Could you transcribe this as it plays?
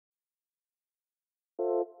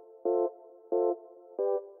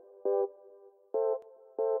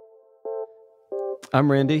I'm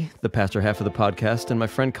Randy, the pastor half of the podcast, and my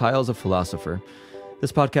friend Kyle's a philosopher.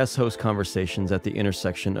 This podcast hosts conversations at the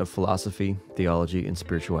intersection of philosophy, theology, and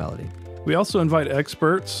spirituality. We also invite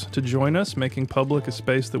experts to join us, making public a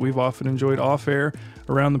space that we've often enjoyed off-air,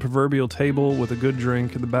 around the proverbial table with a good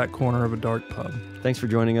drink in the back corner of a dark pub. Thanks for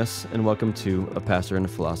joining us, and welcome to A Pastor and a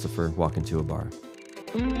Philosopher Walk Into a Bar.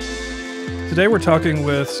 Today we're talking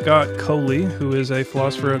with Scott Coley, who is a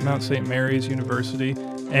philosopher at Mount St. Mary's University,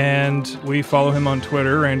 and we follow him on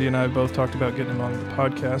Twitter. Randy and I have both talked about getting him on the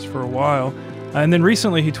podcast for a while. And then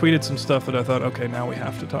recently he tweeted some stuff that I thought, okay, now we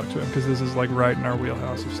have to talk to him because this is like right in our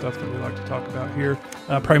wheelhouse of stuff that we like to talk about here.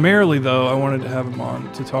 Primarily, though, I wanted to have him on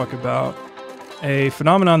to talk about a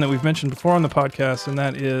phenomenon that we've mentioned before on the podcast, and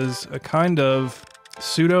that is a kind of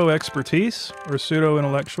pseudo-expertise or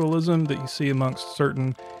pseudo-intellectualism that you see amongst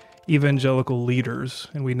certain evangelical leaders,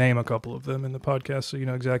 and we name a couple of them in the podcast so you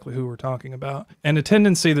know exactly who we're talking about, and a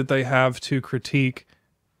tendency that they have to critique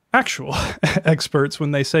actual experts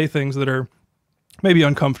when they say things that are maybe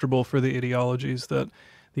uncomfortable for the ideologies that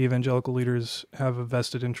the evangelical leaders have a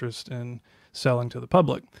vested interest in selling to the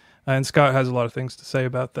public. And Scott has a lot of things to say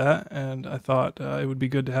about that, and I thought it would be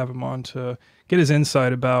good to have him on to get his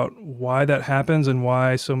insight about why that happens and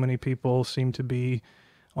why so many people seem to be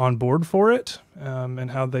on board for it, and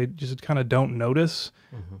how they just kind of don't notice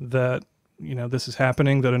that, you know, this is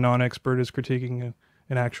happening, that a non-expert is critiquing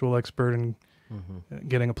an actual expert and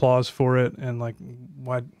getting applause for it, and like,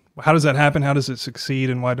 why? How does that happen? How does it succeed?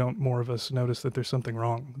 And why don't more of us notice that there's something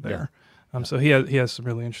wrong there? Yeah. So he has some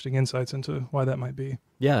really interesting insights into why that might be.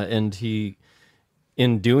 Yeah, and he,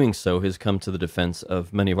 in doing so, has come to the defense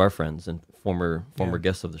of many of our friends and former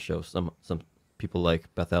guests of the show. Some people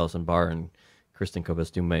like Beth Allison Barr and Kristen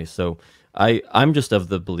Kobes-Dumais. So I'm just of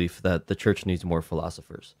the belief that the church needs more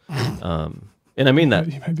philosophers, and I mean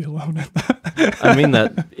that you may be alone in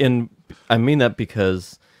that. I mean that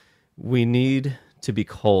because we need to be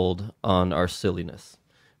called on our silliness.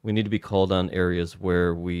 We need to be called on areas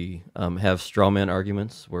where we have straw man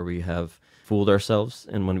arguments, where we have fooled ourselves,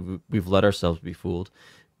 and when we've let ourselves be fooled,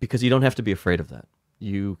 because you don't have to be afraid of that.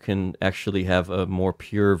 You can actually have a more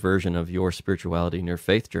pure version of your spirituality and your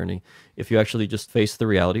faith journey if you actually just face the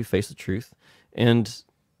reality, face the truth, and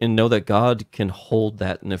know that God can hold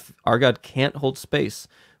that. And if our God can't hold space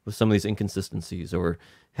with some of these inconsistencies or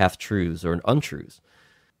half-truths or untruths,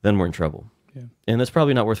 then we're in trouble. Yeah. And it's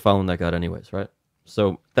probably not worth following that God anyways, right?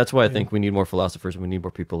 So that's why I think we need more philosophers. We need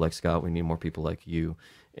more people like Scott. We need more people like you,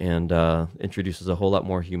 and introduces a whole lot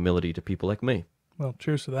more humility to people like me. Well,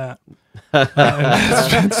 cheers to that.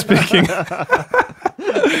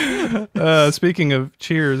 Speaking of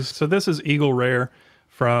cheers, so this is Eagle Rare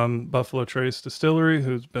from Buffalo Trace Distillery,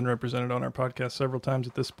 who's been represented on our podcast several times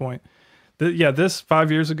at this point. This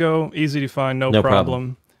 5 years ago, easy to find, no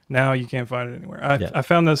problem. Now you can't find it anywhere. I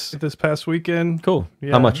found this past weekend. Cool.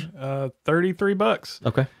 Yeah, how much? $33.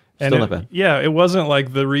 Okay. Still not bad. Yeah, it wasn't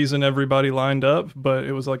like the reason everybody lined up, but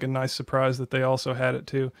it was like a nice surprise that they also had it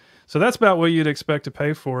too. So that's about what you'd expect to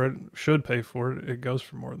pay for it. Should pay for it. It goes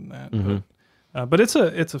for more than that. Mm-hmm. But it's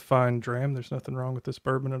a fine dram. There's nothing wrong with this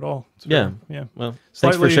bourbon at all. Yeah. Well,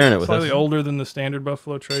 thanks for sharing it with us. Slightly older than the standard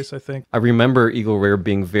Buffalo Trace, I think. I remember Eagle Rare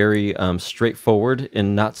being very straightforward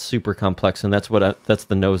and not super complex, and that's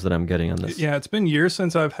the nose that I'm getting on this. Yeah, it's been years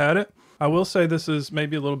since I've had it. I will say this is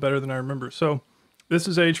maybe a little better than I remember. So this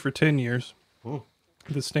is aged for 10 years. Ooh.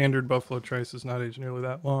 The standard Buffalo Trace is not aged nearly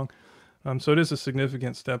that long. So it is a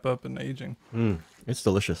significant step up in aging. It's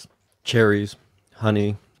delicious. Cherries,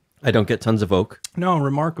 honey. I don't get tons of oak. No,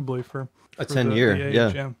 remarkably for a 10-year.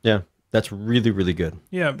 Yeah. That's really, really good.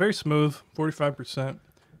 Yeah, very smooth, 45%.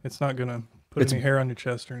 It's not going to put any hair on your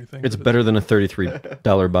chest or anything. It's better than a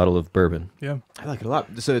 $33 bottle of bourbon. Yeah. I like it a lot.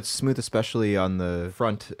 So it's smooth, especially on the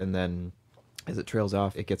front, and then as it trails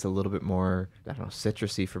off, it gets a little bit more, I don't know,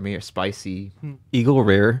 citrusy for me, or spicy. Eagle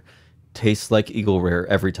Rare tastes like Eagle Rare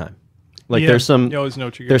every time. Like there's some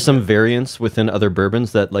variants within other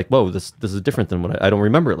bourbons that like, whoa, this is different than what I don't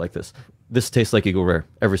remember it like this. This tastes like Eagle Rare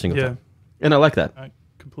every single time. And I like that. I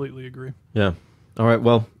completely agree. Yeah. All right.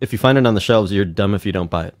 Well, if you find it on the shelves, you're dumb if you don't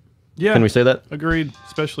buy it. Yeah. Can we say that? Agreed.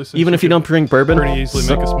 Especially since even if you don't drink bourbon, pretty easily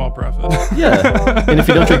make a small profit. Yeah. And if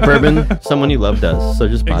you don't drink bourbon, someone you love does. So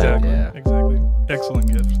just buy it. Yeah. Exactly. Excellent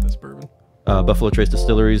gift, this bourbon. Buffalo Trace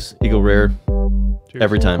Distilleries, Eagle Rare. Cheers.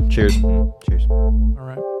 Every time. Cheers. Cheers. All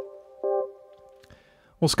right.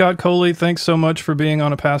 Well, Scott Coley, thanks so much for being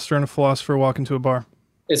on A Pastor and a Philosopher Walk Into a Bar.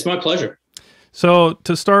 It's my pleasure. So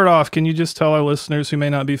to start off, can you just tell our listeners who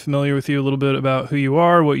may not be familiar with you a little bit about who you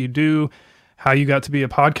are, what you do, how you got to be a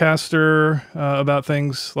podcaster about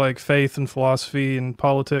things like faith and philosophy and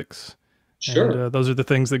politics, Sure. And those are the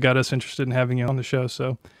things that got us interested in having you on the show.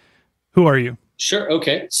 So who are you? Sure.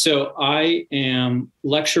 Okay. So I am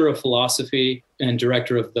lecturer of philosophy and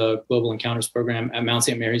director of the Global Encounters program at Mount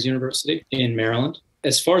St. Mary's University in Maryland.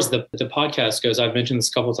 As far as the podcast goes, I've mentioned this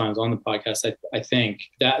a couple of times on the podcast. I think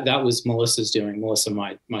that was Melissa's doing, Melissa,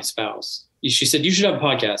 my spouse. She said, you should have a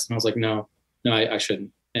podcast. And I was like, no, I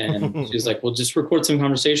shouldn't. And she was like, well, just record some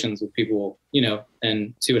conversations with people,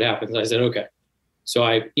 and see what happens. I said, okay. So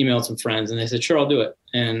I emailed some friends and they said, sure, I'll do it.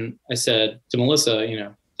 And I said to Melissa,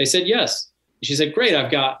 they said yes. She said, great,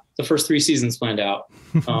 I've got the first 3 seasons planned out.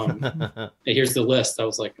 Here's the list. I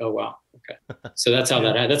was like, oh, wow. Okay. So that's how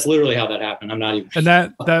that's literally how that happened. I'm not even. And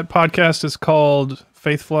that podcast is called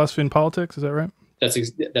Faith, Philosophy, and Politics. Is that right?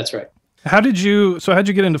 That's right. How'd you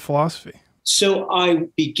get into philosophy? So I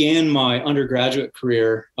began my undergraduate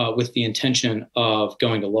career with the intention of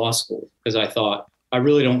going to law school because I thought I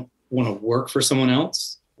really don't want to work for someone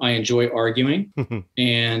else. I enjoy arguing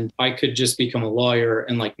and I could just become a lawyer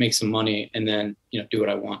and make some money and then, do what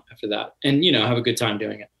I want after that and, have a good time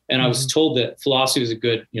doing it. And I was told that philosophy was a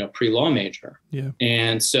good, pre-law major. Yeah.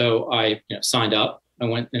 And so I, signed up. I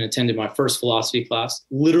went and attended my first philosophy class,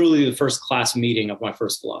 literally the first class meeting of my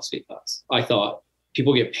first philosophy class. I thought,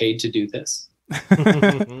 people get paid to do this?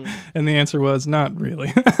 And the answer was not really.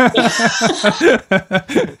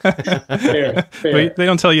 Fair. But they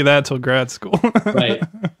don't tell you that till grad school. Right.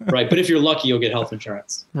 But if you're lucky, you'll get health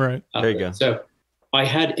insurance. Right. There you go. So I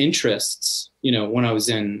had interests, when I was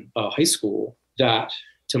in high school that,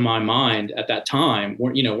 to my mind at that time,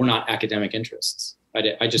 were not academic interests.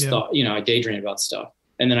 I just thought, I daydreamed about stuff.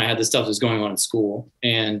 And then I had the stuff that was going on in school.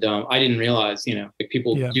 And I didn't realize,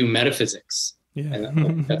 people do metaphysics. Yeah.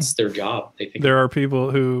 And that's their job. They think there are people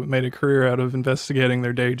who made a career out of investigating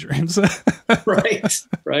their daydreams.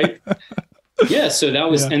 Right. Yeah. So that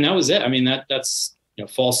was, and that was it. I mean, that's,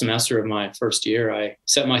 fall semester of my first year, I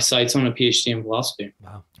set my sights on a PhD in philosophy.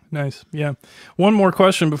 Wow. Nice. Yeah. One more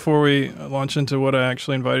question before we launch into what I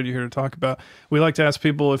actually invited you here to talk about. We like to ask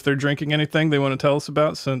people if they're drinking anything they want to tell us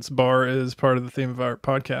about, since bar is part of the theme of our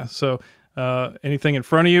podcast. So anything in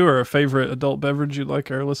front of you or a favorite adult beverage you'd like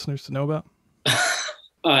our listeners to know about?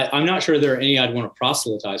 I'm not sure there are any I'd want to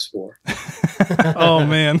proselytize for. Oh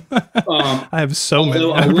man, I have so many.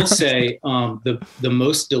 Although I will say, the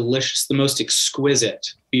most delicious, the most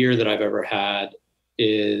exquisite beer that I've ever had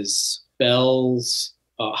is Bell's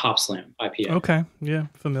Hop Slam IPA. Okay, yeah,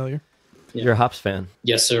 familiar. Yeah. You're a hops fan.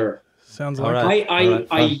 Yes, sir. Sounds like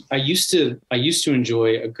I used to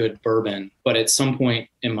enjoy a good bourbon, but at some point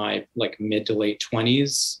in my mid to late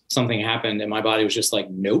 20s, something happened and my body was just like,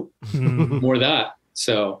 nope, more of that.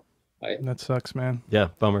 So that sucks, man. Yeah,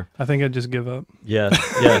 bummer. I think I'd just give up. Yeah.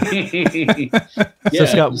 So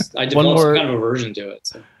Scott, I developed some kind of aversion to it.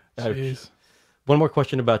 So. Jeez. One more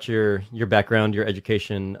question about your background, your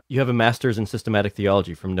education. You have a master's in systematic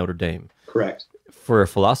theology from Notre Dame. Correct. For a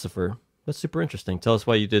philosopher, that's super interesting. Tell us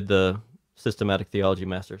why you did the systematic theology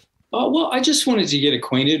master's. Well, I just wanted to get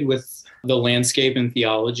acquainted with the landscape in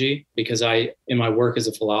theology because in my work as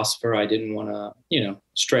a philosopher, I didn't want to,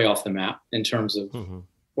 stray off the map in terms of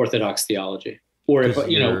orthodox theology. Or if,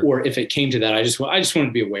 or if it came to that, I just wanted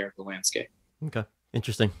to be aware of the landscape. Okay.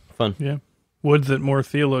 Interesting. Fun. Yeah. Would that more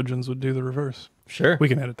theologians would do the reverse. Sure. We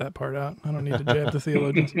can edit that part out. I don't need to jab the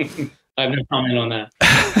theologians. I have no comment on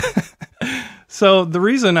that. So the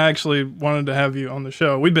reason I actually wanted to have you on the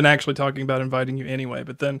show, we've been actually talking about inviting you anyway,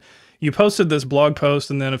 but then you posted this blog post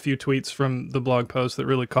and then a few tweets from the blog post that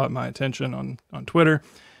really caught my attention on Twitter.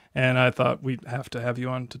 And I thought we'd have to have you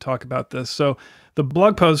on to talk about this. So the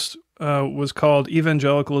blog post was called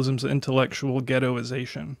Evangelicalism's Intellectual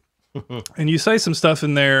Ghettoization. And you say some stuff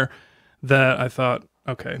in there that I thought,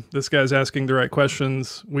 okay, this guy's asking the right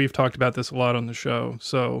questions. We've talked about this a lot on the show.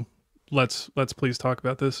 So let's please talk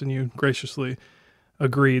about this. And you graciously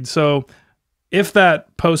agreed. So if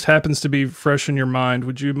that post happens to be fresh in your mind,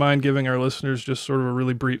 would you mind giving our listeners just sort of a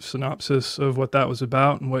really brief synopsis of what that was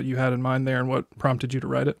about and what you had in mind there and what prompted you to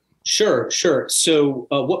write it? Sure. So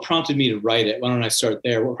what prompted me to write it? Why don't I start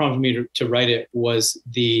there? What prompted me to write it was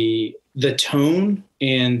the tone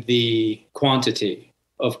and the quantity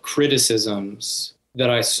of criticisms that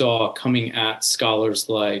I saw coming at scholars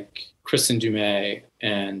like Kristen Dumais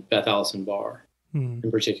and Beth Allison Barr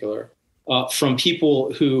in particular, from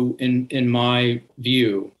people who, in my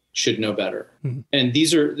view, should know better. And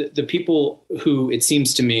these are the people who, it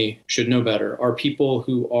seems to me, should know better are people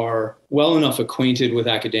who are well enough acquainted with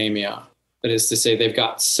academia. That is to say, they've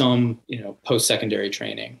got some, post-secondary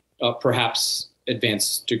training, perhaps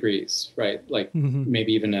advanced degrees, right? Like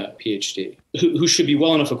maybe even a PhD, who should be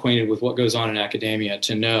well enough acquainted with what goes on in academia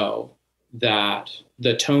to know that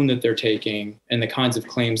the tone that they're taking and the kinds of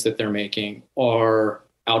claims that they're making are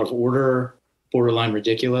out of order, borderline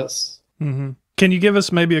ridiculous. Mm-hmm. Can you give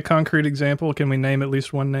us maybe a concrete example? Can we name at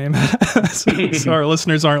least one name? so our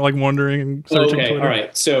listeners aren't like wondering and searching Okay, Twitter. all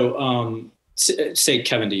right. So say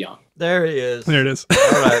Kevin DeYoung. There he is. There it is.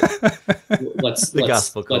 All right. Let's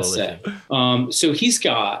Gospel let's say. Coalition. So he's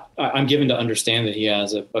got, I'm given to understand that he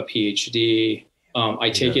has a PhD. I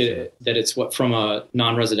take it that it's from a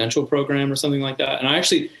non-residential program or something like that. And I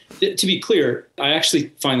actually, to be clear, I actually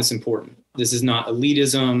find this important. This is not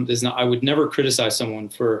elitism. I would never criticize someone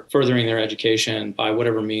for furthering their education by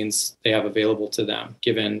whatever means they have available to them,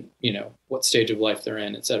 given, what stage of life they're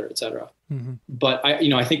in, et cetera, et cetera. Mm-hmm. But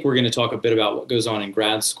I think we're going to talk a bit about what goes on in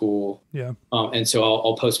grad school. Yeah. And so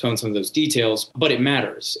I'll postpone some of those details, but it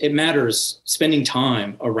matters. It matters spending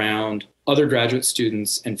time around other graduate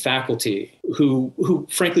students and faculty who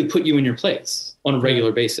frankly put you in your place on a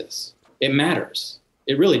regular basis. It matters.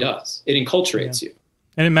 It really does. It enculturates you.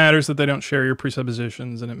 And it matters that they don't share your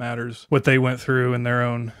presuppositions, and it matters what they went through in their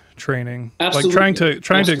own training. Absolutely. Like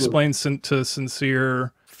trying to explain to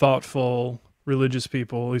sincere, thoughtful, religious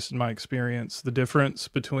people, at least in my experience, the difference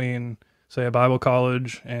between, say, a Bible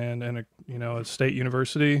college and a state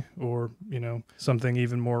university, or something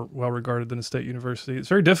even more well regarded than a state university. It's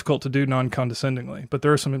very difficult to do non-condescendingly, but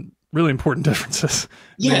there are some really important differences.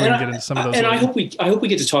 Yeah, and get into some of those. And I hope we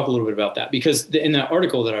get to talk a little bit about that, because in that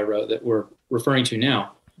article that I wrote that we're referring to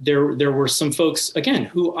now, there were some folks, again,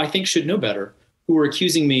 who I think should know better, who were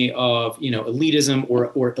accusing me of elitism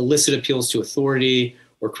or illicit appeals to authority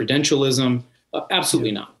or credentialism.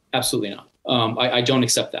 Absolutely not. Absolutely not. I don't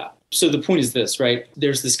accept that. So the point is this, right?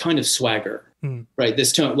 There's this kind of swagger, right?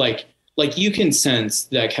 This tone, like you can sense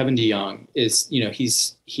that Kevin DeYoung is,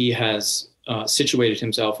 he has situated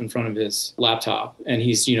himself in front of his laptop, and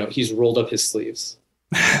he's rolled up his sleeves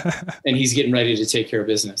and he's getting ready to take care of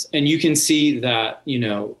business. And you can see that,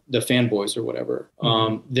 the fanboys or whatever,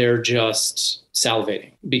 they're just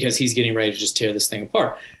salivating because he's getting ready to just tear this thing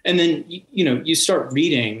apart. And then, you start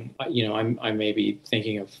reading, I may be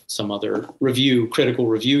thinking of some other critical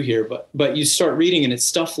review here, but you start reading and it's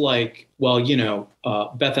stuff like, well,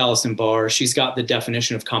 Beth Allison Barr, she's got the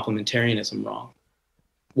definition of complementarianism wrong.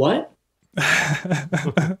 What?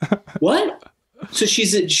 What? So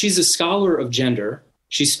she's a scholar of gender.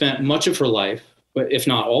 She spent much of her life, but if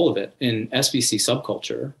not all of it, in SBC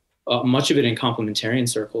subculture, much of it in complementarian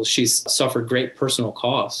circles. She's suffered great personal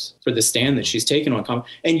costs for the stand that she's taken on.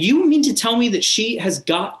 And you mean to tell me that she has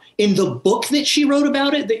got, in the book that she wrote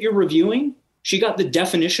about it that you're reviewing, she got the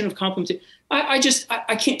definition of complementarian?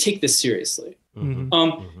 I can't take this seriously.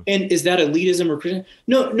 Mm-hmm. And is that elitism or Christian?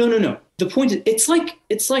 No. The point is, it's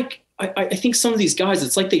like I think some of these guys,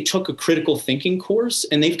 it's like they took a critical thinking course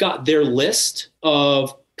and they've got their list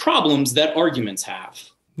of problems that arguments have.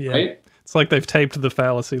 Yeah. Right? It's like they've taped the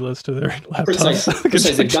fallacy list to their laptops.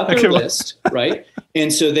 Precisely. They've got their list, right?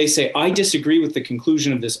 And so they say, I disagree with the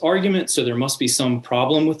conclusion of this argument, so there must be some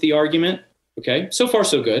problem with the argument. Okay, so far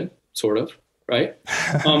so good, sort of, right?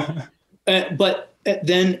 But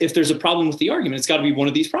then if there's a problem with the argument, it's got to be one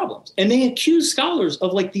of these problems. And they accuse scholars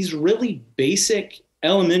of like these really basic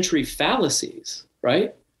elementary fallacies,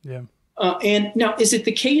 right? Yeah. And now, is it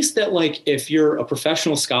the case that like if you're a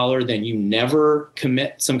professional scholar, then you never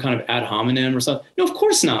commit some kind of ad hominem or something? No, of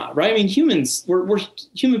course not, right? I mean, we're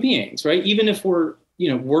human beings, right? Even if we're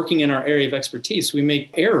working in our area of expertise, we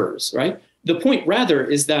make errors, right? The point rather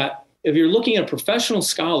is that if you're looking at a professional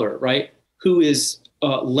scholar, right, who is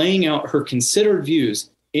laying out her considered views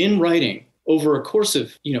in writing over a course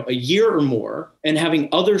of a year or more, and having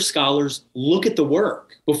other scholars look at the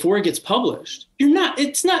work before it gets published, they're not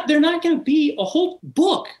going to be a whole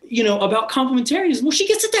book about complementarianism. Well, she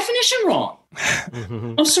gets the definition wrong.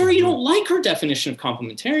 I'm sorry you don't like her definition of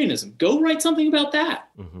complementarianism. Go write something about that.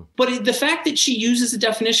 But the fact that she uses a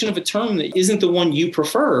definition of a term that isn't the one you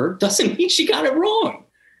prefer doesn't mean she got it wrong.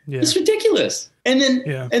 Yeah. It's ridiculous. And then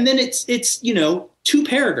it's 2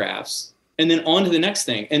 paragraphs and then on to the next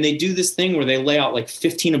thing. And they do this thing where they lay out like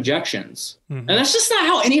 15 objections. And that's just not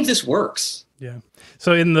how any of this works. Yeah.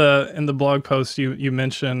 So in the blog post, you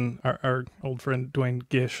mention our old friend Dwayne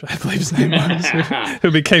Gish, I believe his name was, who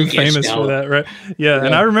became famous for that, right? Yeah.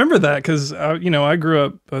 And I remember that because, I grew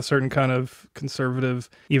up a certain kind of conservative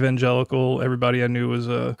evangelical. Everybody I knew was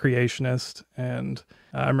a creationist. And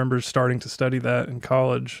I remember starting to study that in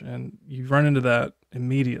college, and you run into that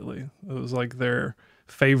immediately. It was like their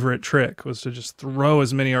favorite trick was to just throw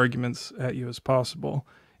as many arguments at you as possible.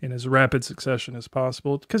 in as rapid succession as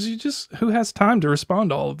possible, because who has time to respond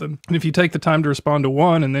to all of them? And if you take the time to respond to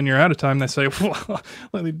one and then you're out of time, they say, well,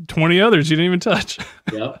 20 others you didn't even touch.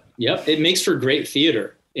 Yep. It makes for great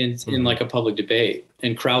theater in like a public debate,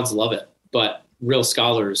 and crowds love it. But real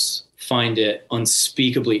scholars find it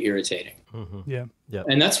unspeakably irritating. Yeah.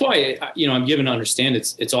 And that's why, I'm given to understand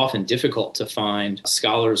it's often difficult to find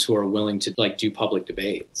scholars who are willing to like do public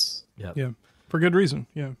debates. Yeah. For good reason.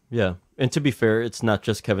 Yeah. And to be fair, it's not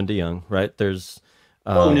just Kevin DeYoung, right? There's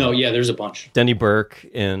there's a bunch. Denny Burke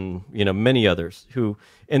and, many others who,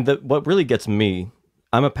 and what really gets me,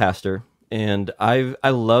 I'm a pastor, and I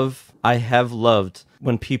have loved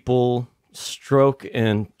when people stroke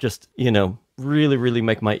and just, really, really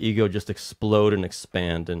make my ego just explode and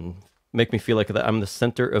expand and make me feel like that I'm the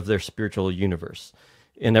center of their spiritual universe.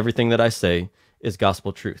 And everything that I say is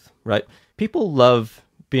gospel truth, right? People love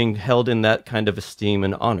being held in that kind of esteem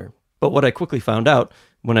and honor. But what I quickly found out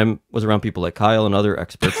when I was around people like Kyle and other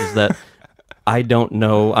experts is that I don't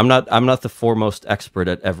know. I'm not the foremost expert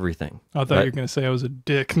at everything. I thought you were going to say I was a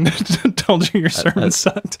dick and told you your sermon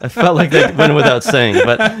sucked. I felt like that went without saying,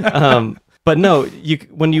 but no,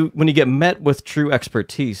 when you get met with true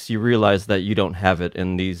expertise, you realize that you don't have it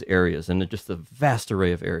in these areas, and just a vast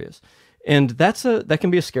array of areas. And that can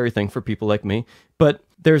be a scary thing for people like me. But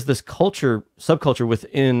there's this subculture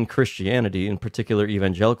within Christianity, in particular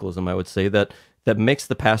evangelicalism, I would say, that makes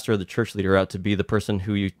the pastor or the church leader out to be the person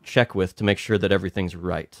who you check with to make sure that everything's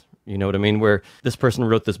right. You know what I mean? Where this person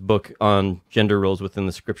wrote this book on gender roles within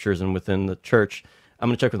the scriptures and within the church. I'm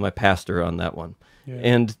going to check with my pastor on that one. Yeah.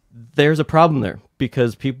 And there's a problem there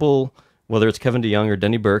because people, whether it's Kevin DeYoung or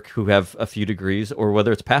Denny Burke, who have a few degrees, or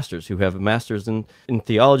whether it's pastors who have a master's in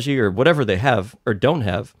theology or whatever they have or don't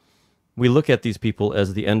have, we look at these people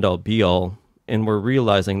as the end-all, be-all, and we're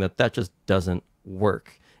realizing that just doesn't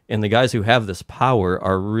work. And the guys who have this power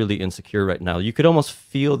are really insecure right now. You could almost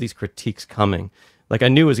feel these critiques coming. Like I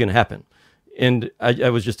knew it was going to happen. And I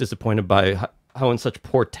was just disappointed by how in such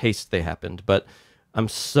poor taste they happened. But I'm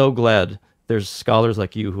so glad there's scholars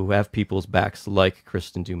like you who have people's backs, like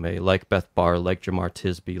Kristen Dumais, like Beth Barr, like Jamar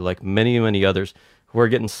Tisby, like many, many others who are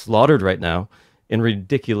getting slaughtered right now in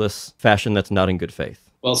ridiculous fashion that's not in good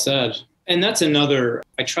faith. Well said. And that's another,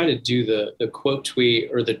 I try to do the quote tweet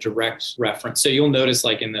or the direct reference. So you'll notice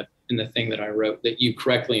like in the thing that I wrote that you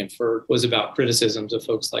correctly inferred was about criticisms of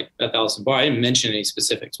folks like Beth Allison Barr. I didn't mention any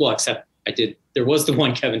specifics. Well, except I did. There was the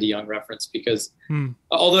one Kevin DeYoung reference because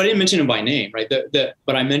although I didn't mention him by name, right?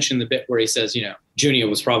 But I mentioned the bit where he says, Junia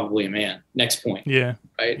was probably a man. Next point. Yeah.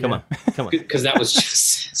 Right. Come on. Because that was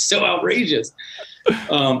just so outrageous.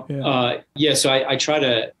 So I try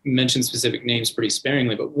to mention specific names pretty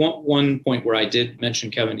sparingly, but one point where I did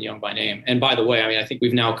mention Kevin DeYoung by name, and by the way, I mean, I think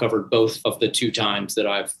we've now covered both of the two times that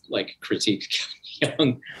I've like critiqued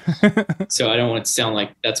Kevin DeYoung. So I don't want it to sound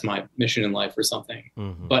like that's my mission in life or something.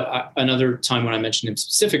 Mm-hmm. But another time when I mentioned him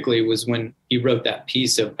specifically was when he wrote that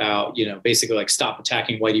piece about, basically like stop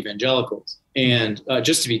attacking white evangelicals. And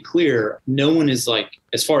just to be clear, no one is like,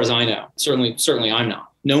 as far as I know, certainly I'm not.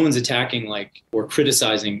 No one's attacking or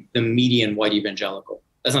criticizing the median white evangelical.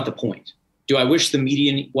 That's not the point. Do I wish the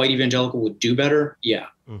median white evangelical would do better? Yeah.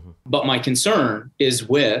 Mm-hmm. But my concern is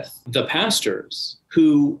with the pastors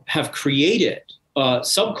who have created a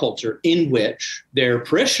subculture in which their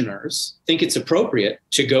parishioners think it's appropriate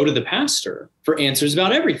to go to the pastor for answers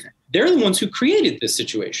about everything. They're the ones who created this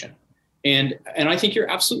situation. And I think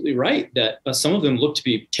you're absolutely right that some of them look to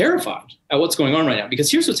be terrified at what's going on right now,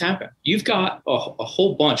 because here's what's happened. You've got a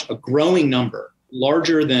whole bunch, a growing number,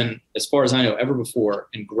 larger than, as far as I know, ever before,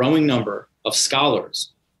 and growing number of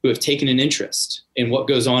scholars who have taken an interest in what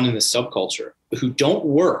goes on in this subculture, who don't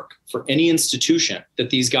work for any institution that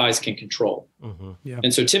these guys can control. Mm-hmm. Yeah.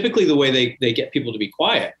 And so typically the way they get people to be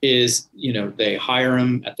quiet is, they hire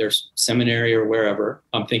them at their seminary or wherever.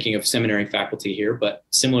 I'm thinking of seminary faculty here, but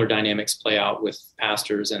similar dynamics play out with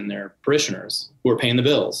pastors and their parishioners who are paying the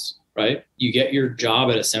bills, right? You get your job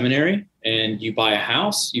at a seminary and you buy a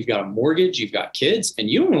house, you've got a mortgage, you've got kids, and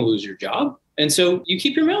you don't want to lose your job. And so you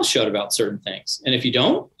keep your mouth shut about certain things. And if you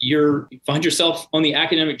don't, you find yourself on the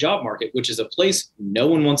academic job market, which is a place no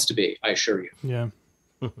one wants to be, I assure you. Yeah.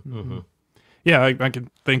 Mm-hmm. Yeah, I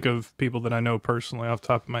can think of people that I know personally off the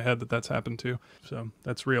top of my head that's happened to. So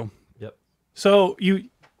that's real. Yep. So you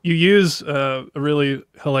use a really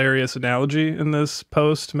hilarious analogy in this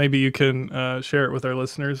post. Maybe you can share it with our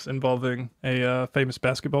listeners involving a famous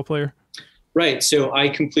basketball player. Right. So I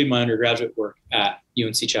completed my undergraduate work at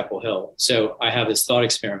UNC Chapel Hill. So I have this thought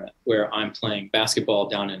experiment where I'm playing basketball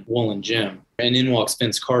down in Woolen Gym, and in walks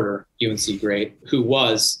Vince Carter, UNC great, who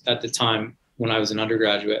was at the time when I was an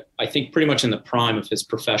undergraduate, I think pretty much in the prime of his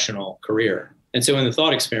professional career. And so in the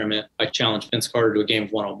thought experiment, I challenged Vince Carter to a game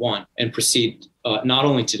of one-on-one and proceed not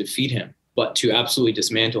only to defeat him, but to absolutely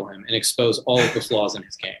dismantle him and expose all of the flaws in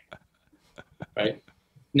his game. Right?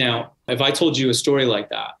 Now, if I told you a story like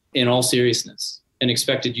that in all seriousness and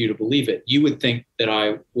expected you to believe it, you would think that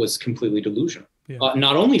I was completely delusional. Yeah.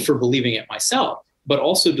 Not only for believing it myself, but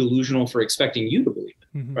also delusional for expecting you to believe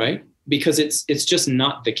it, right? Because it's just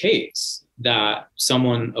not the case that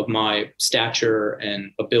someone of my stature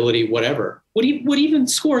and ability, whatever, would even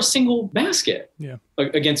score a single basket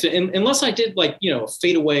against it, unless I did like, a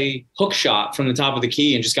fadeaway hook shot from the top of the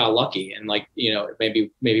key and just got lucky and like,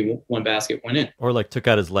 maybe one basket went in. Or like took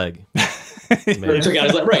out his leg. Or took out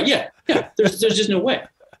his leg. Right. Yeah. There's just no way.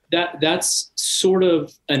 That's sort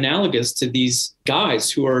of analogous to these guys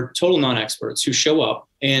who are total non-experts who show up,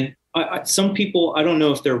 and some people, I don't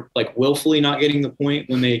know if they're like willfully not getting the point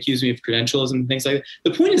when they accuse me of credentialism and things like that.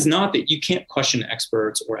 The point is not that you can't question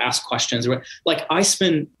experts or ask questions. Like I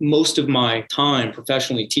spend most of my time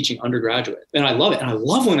professionally teaching undergraduate, and I love it. And I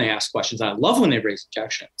love when they ask questions. And I love when they raise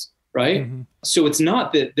objections. Right. So it's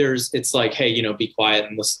not that it's like, hey, be quiet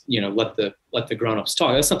and let the grownups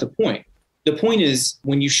talk. That's not the point. The point is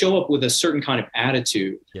when you show up with a certain kind of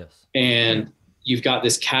attitude, and you've got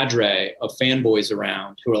this cadre of fanboys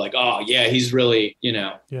around who are like, oh yeah, he's really,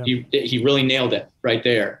 he really nailed it right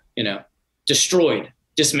there, destroyed,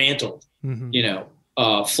 dismantled,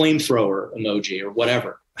 flamethrower emoji or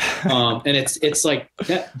whatever. And it's like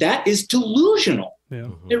that is delusional. Yeah.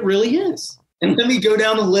 It really is. And let me go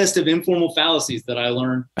down the list of informal fallacies that I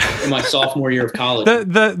learned in my sophomore year of college.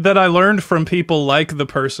 That I learned from people like the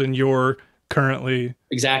person you're currently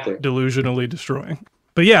delusionally destroying.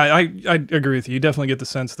 But yeah, I agree with you. You definitely get the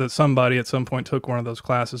sense that somebody at some point took one of those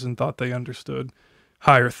classes and thought they understood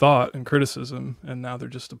higher thought and criticism, and now they're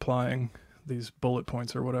just applying these bullet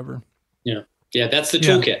points or whatever. Yeah, that's the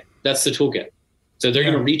toolkit. That's the toolkit. So they're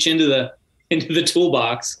going to reach into the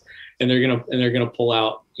toolbox, and they're gonna pull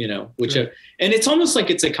out, whichever. And it's almost like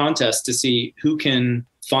it's a contest to see who can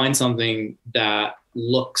find something that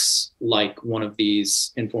looks like one of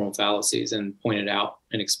these informal fallacies and point it out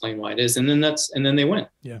and explain why it is, and then they win.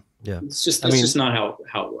 Yeah. It's just just not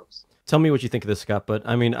how it works. Tell me what you think of this, Scott. But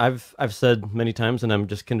I mean, I've said many times, and I'm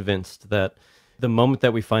just convinced that the moment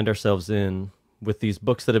that we find ourselves in with these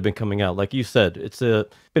books that have been coming out, like you said, it's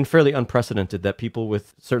been fairly unprecedented that people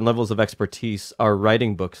with certain levels of expertise are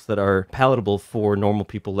writing books that are palatable for normal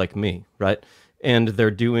people like me, right? And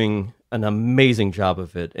they're doing an amazing job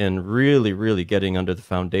of it and really, really getting under the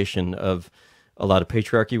foundation of a lot of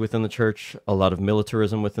patriarchy within the church, a lot of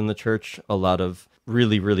militarism within the church, a lot of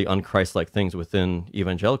really, really un-Christ-like things within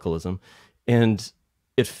evangelicalism. And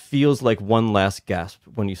it feels like one last gasp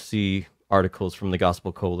when you see articles from the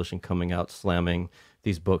Gospel Coalition coming out slamming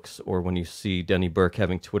these books, or when you see Denny Burke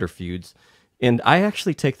having Twitter feuds. And I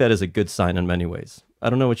actually take that as a good sign in many ways. I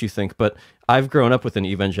don't know what you think, but I've grown up within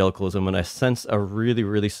evangelicalism, and I sense a really,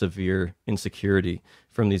 really severe insecurity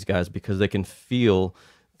from these guys because they can feel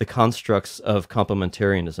the constructs of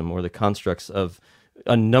complementarianism or the constructs of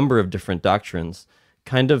a number of different doctrines,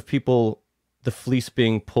 kind of the fleece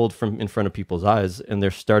being pulled from in front of people's eyes, and they're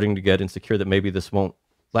starting to get insecure that maybe this won't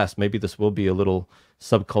last. Maybe this will be a little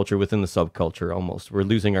subculture within the subculture almost. We're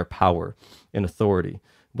losing our power and authority.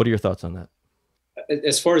 What are your thoughts on that?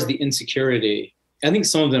 As far as the insecurity, I think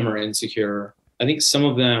some of them are insecure. I think some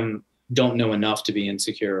of them don't know enough to be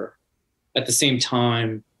insecure. At the same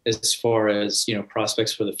time, as far as,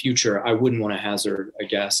 prospects for the future, I wouldn't want to hazard a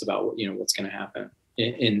guess about what, what's going to happen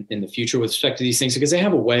in the future with respect to these things, because they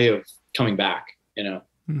have a way of coming back,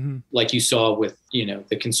 like you saw with,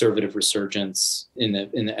 the conservative resurgence in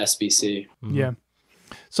the SBC. Mm-hmm. Yeah.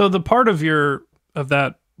 So the part of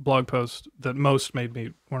that blog post that most made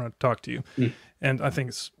me want to talk to you, and I think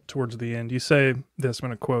it's towards the end, you say this, I'm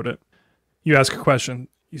going to quote it. You ask a question.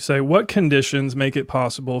 You say, what conditions make it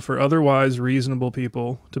possible for otherwise reasonable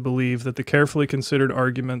people to believe that the carefully considered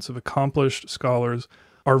arguments of accomplished scholars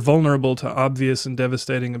are vulnerable to obvious and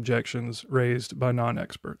devastating objections raised by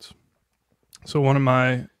non-experts? So one of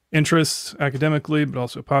my interests academically, but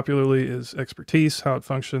also popularly, is expertise, how it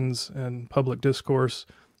functions in public discourse,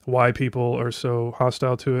 why people are so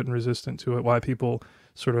hostile to it and resistant to it, why people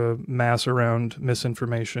sort of mass around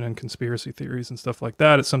misinformation and conspiracy theories and stuff like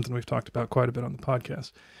that. It's something we've talked about quite a bit on the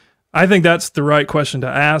podcast. I think that's the right question to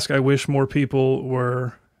ask. I wish more people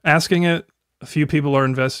were asking it. A few people are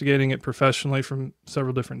investigating it professionally from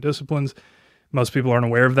several different disciplines. Most people aren't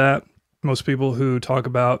aware of that. Most people who talk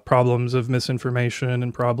about problems of misinformation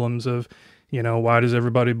and problems of, why does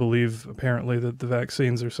everybody believe apparently that the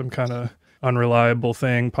vaccines are some kind of unreliable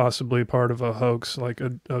thing, possibly part of a hoax. Like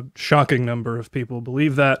a shocking number of people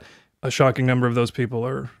believe that. A shocking number of those people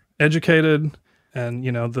are educated, and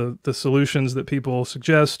the solutions that people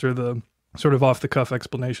suggest or the sort of off-the-cuff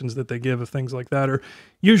explanations that they give of things like that are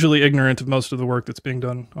usually ignorant of most of the work that's being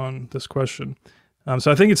done on this question.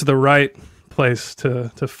 So I think it's the right place to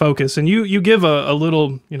focus. And you give a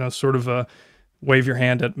little, sort of a wave your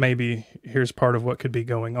hand at maybe here's part of what could be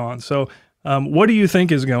going on. So what do you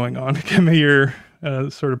think is going on? Give me your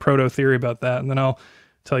sort of proto-theory about that, and then I'll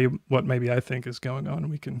tell you what maybe I think is going on,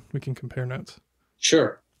 and we can compare notes.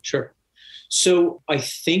 Sure. So I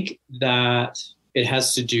think that it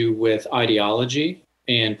has to do with ideology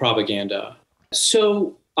and propaganda.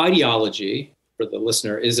 So ideology, for the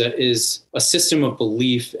listener, is a system of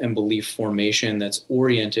belief and belief formation that's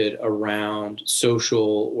oriented around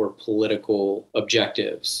social or political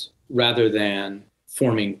objectives rather than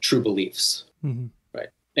forming true beliefs. Mm-hmm. Right.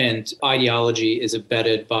 And ideology is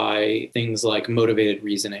abetted by things like motivated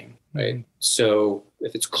reasoning. Right. Mm-hmm. So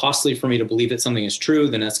if it's costly for me to believe that something is true,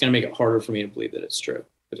 then that's going to make it harder for me to believe that it's true.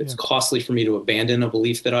 If it's costly for me to abandon a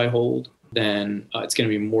belief that I hold, then it's going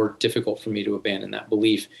to be more difficult for me to abandon that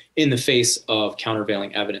belief in the face of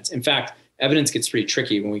countervailing evidence. In fact, evidence gets pretty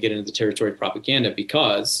tricky when we get into the territory of propaganda,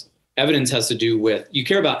 because evidence has to do with, you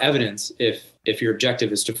care about evidence if your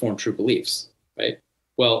objective is to form true beliefs, right?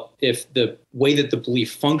 Well, if the way that the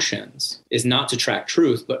belief functions is not to track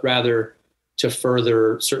truth, but rather to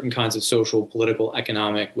further certain kinds of social, political,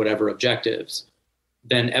 economic, whatever objectives,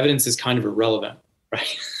 then evidence is kind of irrelevant,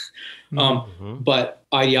 right? But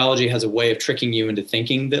ideology has a way of tricking you into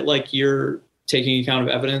thinking that like you're taking account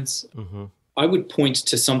of evidence. Mm-hmm. I would point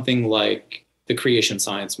to something like the creation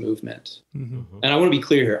science movement. Mm-hmm. And I want to be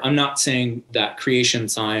clear here. I'm not saying that creation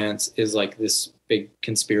science is like this big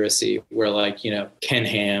conspiracy where like, Ken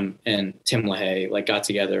Ham and Tim LaHaye like got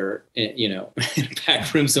together, in a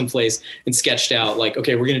back room someplace and sketched out like,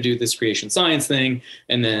 okay, we're going to do this creation science thing,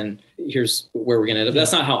 and then here's where we're going to end up.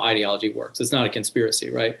 That's not how ideology works. It's not a conspiracy,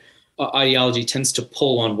 right? Ideology tends to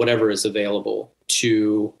pull on whatever is available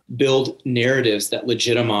to build narratives that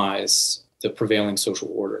legitimize the prevailing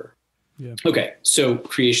social order. Yeah. Okay, so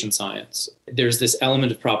creation science, there's this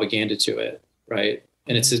element of propaganda to it, right?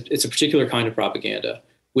 And it's a particular kind of propaganda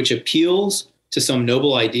which appeals to some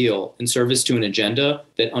noble ideal in service to an agenda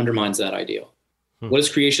that undermines that ideal. What does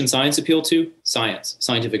creation science appeal to? Science,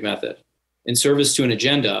 scientific method, in service to an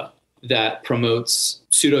agenda that promotes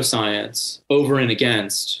pseudoscience over and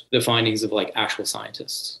against the findings of like actual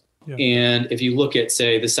scientists. Yeah. And if you look at,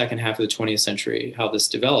 say, the second half of the 20th century, how this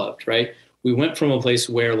developed, right? We went from a place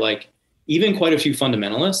where like even quite a few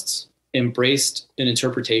fundamentalists embraced an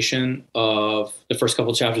interpretation of the first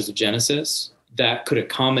couple chapters of Genesis that could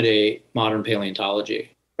accommodate modern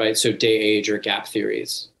paleontology, right? So day age or gap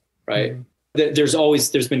theories, right? Mm-hmm.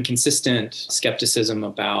 There's been consistent skepticism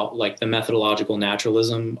about like the methodological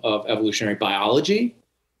naturalism of evolutionary biology,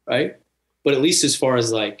 right? But at least as far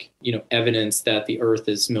as like, evidence that the earth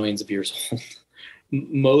is millions of years old,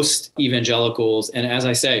 most evangelicals, and as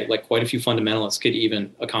I say, like quite a few fundamentalists could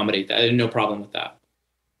even accommodate that. I had no problem with that.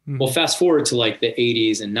 Mm-hmm. Well, fast forward to like the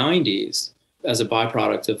 80s and 90s as a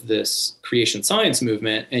byproduct of this creation science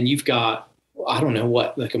movement. And you've got, I don't know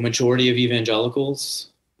what, like a majority of evangelicals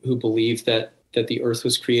who believe that the earth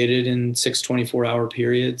was created in 6 24-hour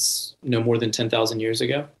periods, no more than 10,000 years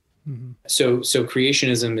ago. Mm-hmm. So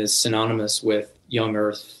creationism is synonymous with young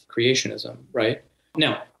earth creationism, right?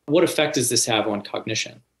 Now, what effect does this have on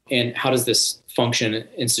cognition? And how does this function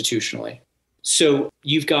institutionally? So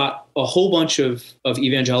you've got a whole bunch of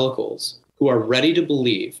evangelicals who are ready to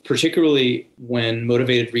believe, particularly when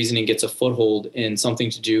motivated reasoning gets a foothold in something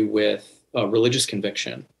to do with religious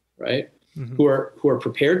conviction, right? Mm-hmm. who are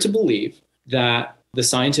prepared to believe that the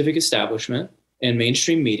scientific establishment and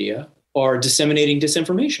mainstream media are disseminating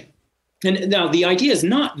disinformation. And now the idea is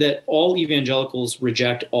not that all evangelicals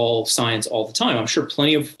reject all science all the time. I'm sure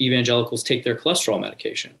plenty of evangelicals take their cholesterol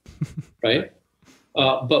medication, right?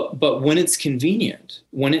 But when it's convenient,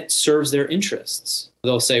 when it serves their interests,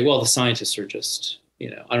 they'll say, well, the scientists are just,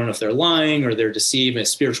 I don't know if they're lying or they're deceived. It's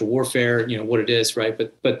spiritual warfare, what it is, right?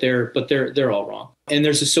 But they're all wrong. And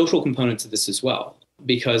there's a social component to this as well,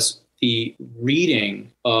 because the reading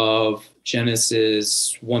of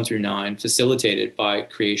Genesis 1 through 9, facilitated by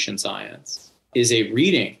creation science, is a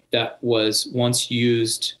reading that was once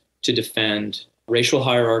used to defend racial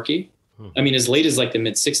hierarchy. I mean, as late as like the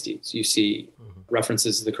mid 60s, you see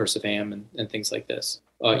references to the Curse of Ham and things like this,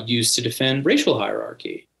 used to defend racial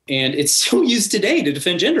hierarchy. And it's still used today to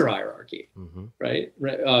defend gender hierarchy, right?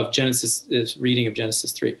 Of Genesis, this reading of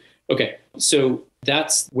Genesis 3. Okay, so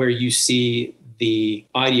that's where you see the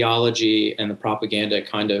ideology and the propaganda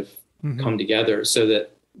kind of come together so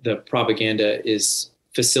that the propaganda is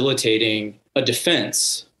facilitating a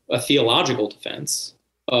defense, a theological defense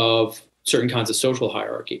of certain kinds of social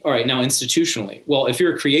hierarchy. All right, now institutionally, well, if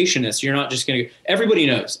you're a creationist, you're not just going to,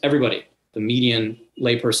 everybody, the median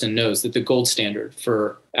layperson knows that the gold standard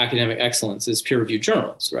for academic excellence is peer-reviewed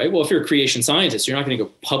journals, right? Well, if you're a creation scientist, you're not going to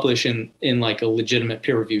go publish in like a legitimate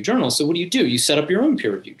peer-reviewed journal. So what do? You set up your own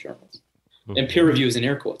peer-reviewed journals. And peer review is in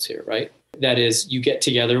air quotes here, right? That is, you get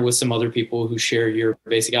together with some other people who share your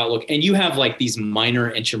basic outlook, and you have like these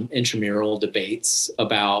minor intramural debates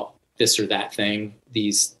about this or that thing,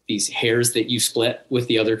 these hairs that you split with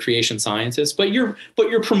the other creation scientists, but you're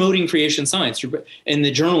promoting creation science, and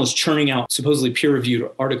the journal is churning out supposedly peer-reviewed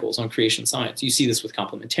articles on creation science. You see this with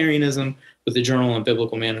complementarianism, with the Journal on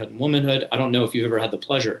Biblical Manhood and Womanhood. I don't know if you've ever had the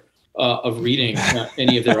pleasure of reading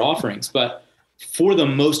any of their offerings, but for the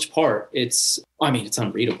most part, it's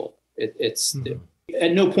unreadable.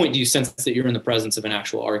 At no point do you sense that you're in the presence of an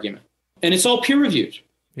actual argument, and it's all peer-reviewed,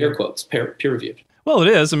 air quotes, peer-reviewed. Well, it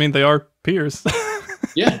is. I mean, they are peers.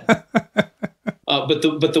 Yeah. But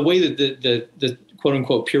the way that the quote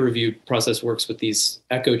unquote peer review process works with these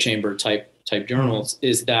echo chamber type journals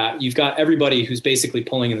is that you've got everybody who's basically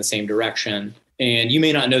pulling in the same direction. And you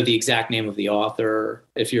may not know the exact name of the author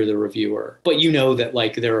if you're the reviewer, but you know that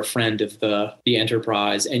like they're a friend of the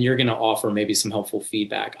enterprise, and you're going to offer maybe some helpful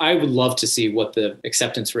feedback. I would love to see what the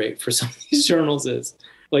acceptance rate for some of these journals is.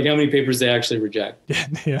 Like how many papers they actually reject.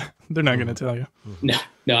 Yeah, they're not going to tell you.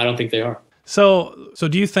 No, I don't think they are. So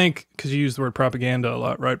do you think, because you use the word propaganda a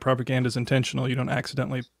lot, right? Propaganda is intentional. You don't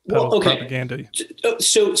accidentally peddle propaganda.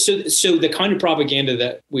 So the kind of propaganda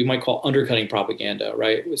that we might call undercutting propaganda,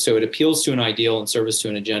 right? So it appeals to an ideal in service to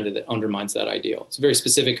an agenda that undermines that ideal. It's a very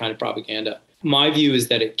specific kind of propaganda. My view is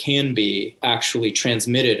that it can be actually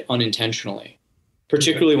transmitted unintentionally,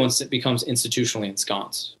 particularly once it becomes institutionally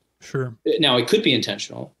ensconced. Sure. Now, it could be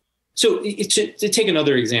intentional. So to take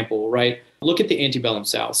another example, right? Look at the antebellum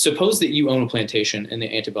South. Suppose that you own a plantation in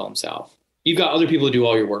the antebellum South. You've got other people to do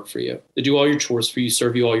all your work for you. They do all your chores for you,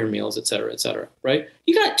 serve you all your meals, et cetera, right?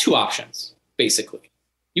 You got two options, basically.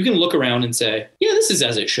 You can look around and say, yeah, this is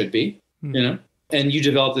as it should be, and you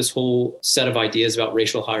develop this whole set of ideas about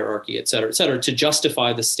racial hierarchy, et cetera, to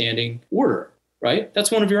justify the standing order, right?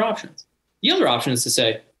 That's one of your options. The other option is to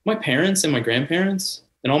say, my parents and my grandparents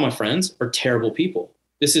and all my friends are terrible people.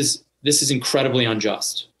 This is incredibly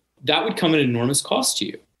unjust. That would come at an enormous cost to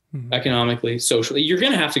you, economically, socially. You're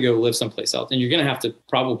going to have to go live someplace else, and you're going to have to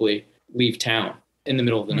probably leave town in the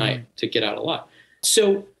middle of the night to get out alive.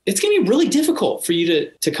 So it's going to be really difficult for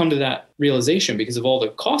you to come to that realization because of all the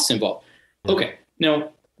costs involved. Okay,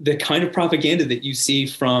 now the kind of propaganda that you see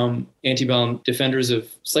from antebellum defenders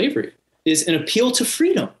of slavery is an appeal to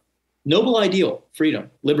freedom, noble ideal,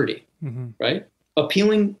 freedom, liberty, right?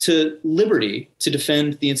 Appealing to liberty to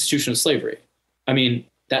defend the institution of slavery. I mean,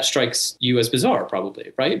 that strikes you as bizarre,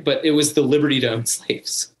 probably, right? But it was the liberty to own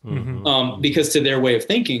slaves. Because to their way of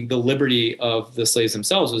thinking, the liberty of the slaves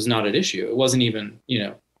themselves was not at issue. It wasn't even,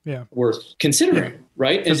 worth considering,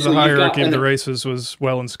 right? Because the hierarchy of the races was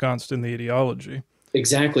well ensconced in the ideology.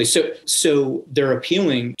 Exactly. So they're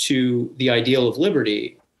appealing to the ideal of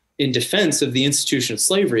liberty in defense of the institution of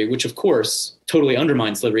slavery, which of course totally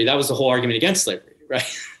undermines liberty. That was the whole argument against slavery, right?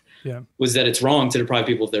 Yeah. Was that it's wrong to deprive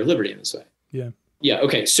people of their liberty in this way. Yeah. Yeah.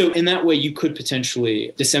 Okay. So in that way, you could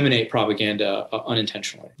potentially disseminate propaganda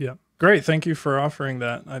unintentionally. Yeah. Great. Thank you for offering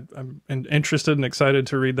that. I'm interested and excited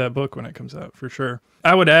to read that book when it comes out, for sure.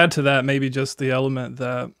 I would add to that maybe just the element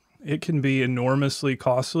that it can be enormously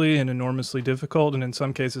costly and enormously difficult, and in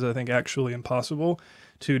some cases, I think actually impossible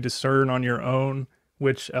to discern on your own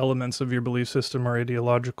which elements of your belief system are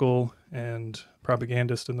ideological and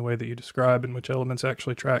propagandist in the way that you describe, and which elements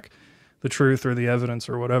actually track the truth or the evidence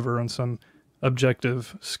or whatever on some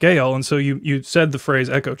objective scale. And so you said the phrase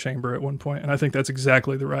echo chamber at one point, and I think that's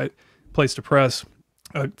exactly the right place to press.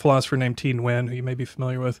 A philosopher named T. Nguyen, who you may be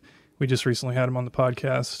familiar with, we just recently had him on the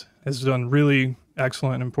podcast, has done really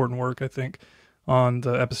excellent and important work, I think, on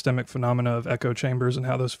the epistemic phenomena of echo chambers and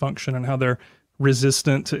how those function and how they're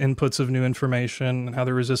resistant to inputs of new information and how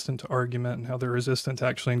they're resistant to argument and how they're resistant to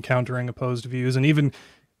actually encountering opposed views and even,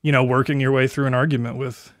 working your way through an argument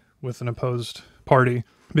with an opposed party.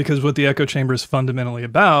 Because what the echo chamber is fundamentally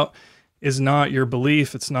about is not your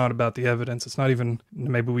belief. It's not about the evidence. It's not even,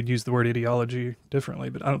 maybe we'd use the word ideology differently,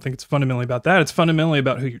 but I don't think it's fundamentally about that. It's fundamentally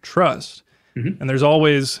about who you trust. And there's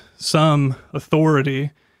always some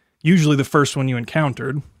authority, usually the first one you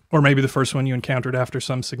encountered, or maybe the first one you encountered after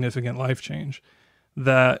some significant life change,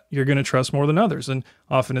 that you're going to trust more than others. And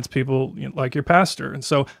often it's people like your pastor. And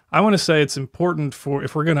so I want to say it's important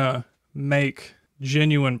if we're going to make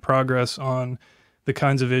genuine progress on the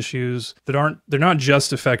kinds of issues that they're not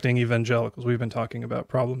just affecting evangelicals. We've been talking about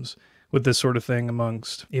problems with this sort of thing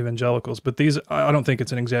amongst evangelicals, but I don't think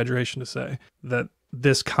it's an exaggeration to say that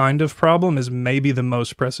this kind of problem is maybe the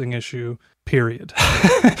most pressing issue, period.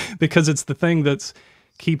 Because it's the thing that's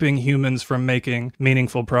keeping humans from making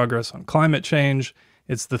meaningful progress on climate change.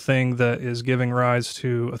 It's the thing that is giving rise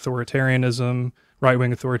to authoritarianism,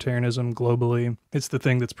 right-wing authoritarianism globally. It's the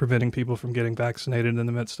thing that's preventing people from getting vaccinated in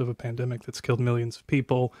the midst of a pandemic that's killed millions of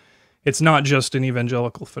people. It's not just an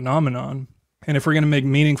evangelical phenomenon. And if we're going to make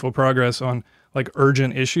meaningful progress on like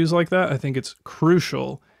urgent issues like that, I think it's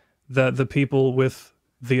crucial that the people with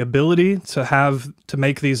the ability to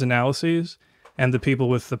make these analyses and the people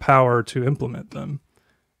with the power to implement them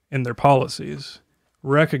in their policies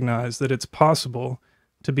recognize that it's possible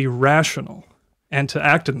to be rational and to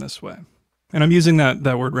act in this way. And I'm using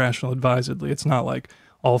that word rational advisedly. It's not like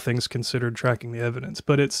all things considered tracking the evidence,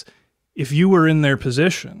 but it's if you were in their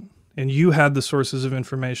position and you had the sources of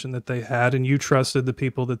information that they had and you trusted the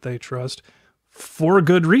people that they trust for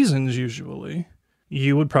good reasons usually,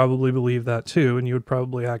 you would probably believe that too, and you would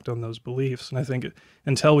probably act on those beliefs. And I think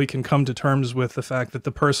until we can come to terms with the fact that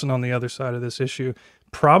the person on the other side of this issue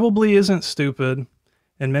probably isn't stupid,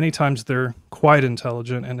 and many times they're quite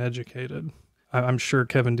intelligent and educated. I'm sure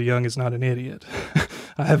Kevin DeYoung is not an idiot.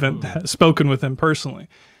 I haven't spoken with him personally,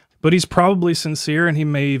 but he's probably sincere, and he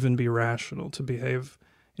may even be rational to behave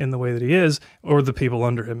in the way that he is, or the people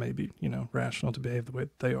under him may be, rational to behave the way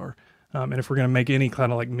that they are. And if we're going to make any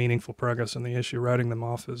kind of like meaningful progress on the issue, writing them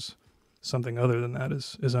off as something other than that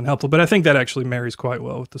is unhelpful. But I think that actually marries quite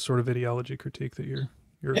well with the sort of ideology critique that you're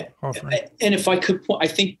offering. And if I could, I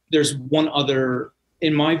think there's one other,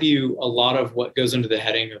 in my view, a lot of what goes under the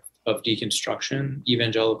heading of deconstruction,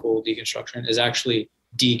 evangelical deconstruction, is actually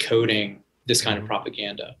decoding this kind of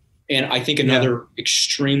propaganda. And I think another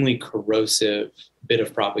extremely corrosive bit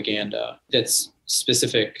of propaganda that's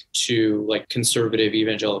specific to like conservative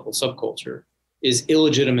evangelical subculture is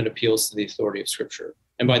illegitimate appeals to the authority of Scripture.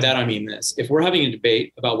 And by that, I mean this. If we're having a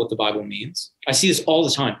debate about what the Bible means, I see this all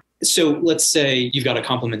the time. So let's say you've got a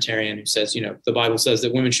complementarian who says, the Bible says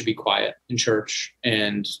that women should be quiet in church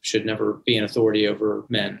and should never be an authority over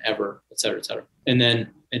men ever, et cetera, et cetera. And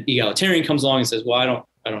then an egalitarian comes along and says, well,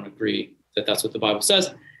 I don't agree that that's what the Bible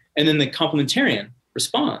says. And then the complementarian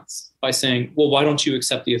responds by saying, well, why don't you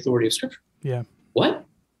accept the authority of Scripture? Yeah. What?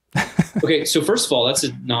 Okay, so first of all, that's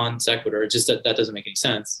a non sequitur. It's just that doesn't make any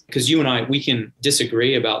sense. Because you and I, we can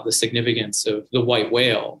disagree about the significance of the white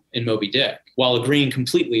whale in Moby Dick while agreeing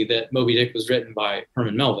completely that Moby Dick was written by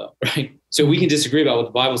Herman Melville, right? So we can disagree about what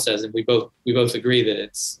the Bible says, and we both agree that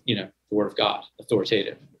it's, the Word of God,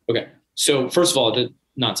 authoritative. Okay, so first of all, the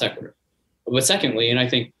non sequitur. But secondly, and I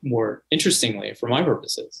think more interestingly for my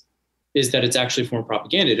purposes, is that it's actually a form of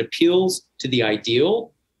propaganda. It appeals to the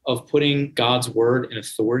ideal of putting God's word in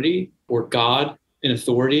authority, or God in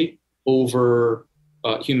authority over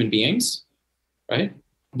human beings, right?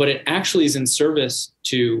 But it actually is in service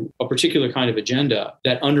to a particular kind of agenda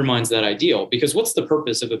that undermines that ideal. Because what's the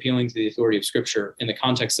purpose of appealing to the authority of Scripture in the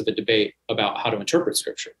context of a debate about how to interpret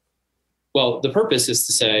Scripture? Well, the purpose is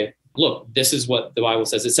to say, look, this is what the Bible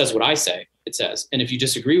says. It says what I say, it says. And if you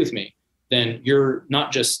disagree with me, then you're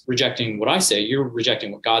not just rejecting what I say, you're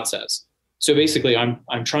rejecting what God says. So basically, I'm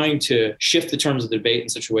trying to shift the terms of the debate in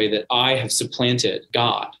such a way that I have supplanted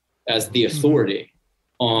God as the authority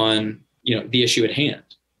on the issue at hand.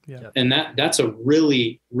 Yeah. And that's a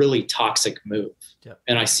really, really toxic move. Yeah.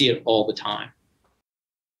 And I see it all the time.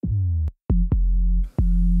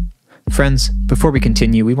 Friends, before we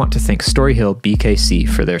continue, we want to thank Storyhill BKC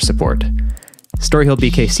for their support. Storyhill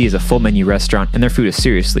BKC is a full menu restaurant, and their food is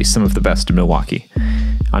seriously some of the best in Milwaukee.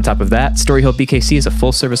 On top of that, Storyhill BKC is a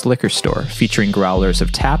full-service liquor store featuring growlers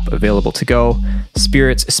of tap available to go,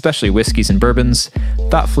 spirits, especially whiskeys and bourbons,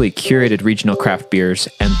 thoughtfully curated regional craft beers,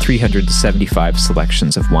 and 375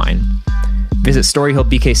 selections of wine. Visit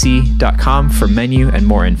StoryhillBKC.com for menu and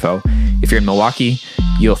more info. If you're in Milwaukee,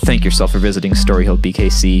 you'll thank yourself for visiting Storyhill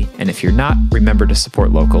BKC, and if you're not, remember to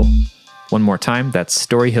support local. One more time, that's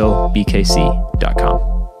StoryhillBKC.com.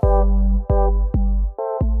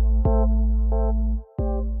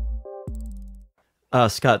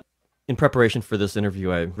 Scott, in preparation for this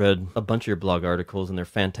interview, I read a bunch of your blog articles, and they're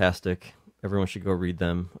fantastic. Everyone should go read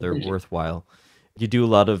them. They're worthwhile. You do a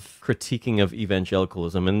lot of critiquing of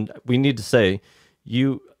evangelicalism, and we need to say,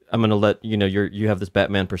 I'm going to let you have this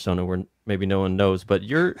Batman persona where maybe no one knows, but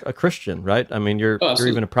you're a Christian, right? I mean, you're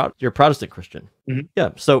even you're a Protestant Christian. Mm-hmm. Yeah.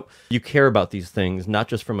 So you care about these things, not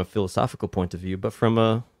just from a philosophical point of view, but from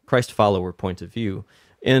a Christ follower point of view.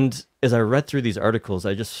 And as I read through these articles,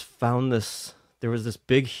 I just found there was this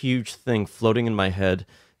big, huge thing floating in my head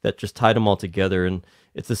that just tied them all together. And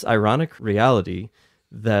it's this ironic reality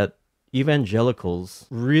that evangelicals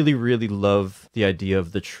really, really love the idea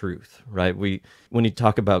of the truth, right? When you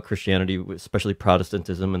talk about Christianity, especially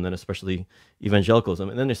Protestantism, and then especially evangelicalism,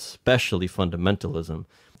 and then especially fundamentalism,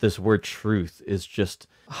 this word truth is just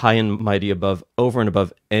high and mighty above, over and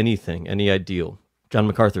above anything, any ideal. John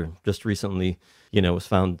MacArthur just recently, was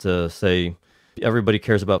found to say, everybody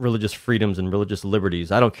cares about religious freedoms and religious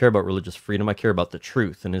liberties. I don't care about religious freedom. I care about the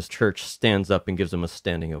truth. And his church stands up and gives him a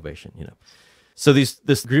standing ovation, So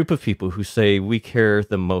this group of people who say we care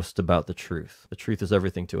the most about the truth. The truth is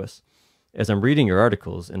everything to us. As I'm reading your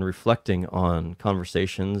articles and reflecting on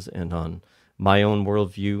conversations and on my own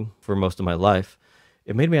worldview for most of my life,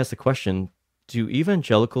 it made me ask the question, do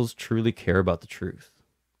evangelicals truly care about the truth?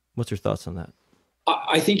 What's your thoughts on that?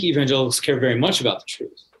 I think evangelicals care very much about the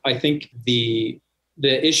truth. I think the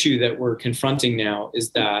issue that we're confronting now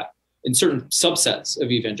is that in certain subsets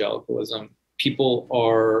of evangelicalism, people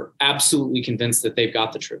are absolutely convinced that they've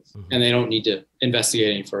got the truth and they don't need to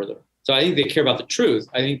investigate any further. So I think they care about the truth.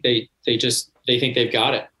 I think they think they've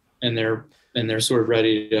got it and they're sort of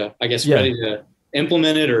ready to, ready to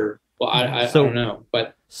implement it I don't know.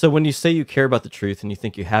 But so when you say you care about the truth and you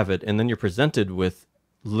think you have it, and then you're presented with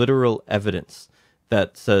literal evidence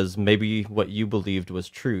that says maybe what you believed was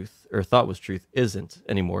truth or thought was truth isn't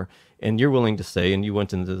anymore, and you're willing to say, and you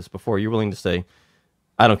went into this before, you're willing to say,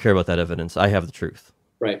 I don't care about that evidence. I have the truth.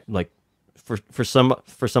 Right. Like for some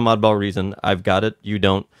oddball reason, I've got it. You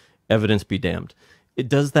don't. Evidence be damned.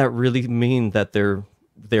 Does that really mean that they're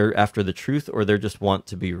after the truth, or they just want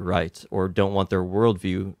to be right, or don't want their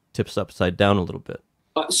worldview tips upside down a little bit?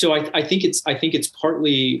 So I think it's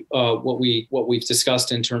partly what we've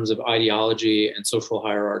discussed in terms of ideology and social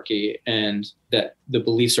hierarchy, and that the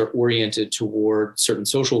beliefs are oriented toward certain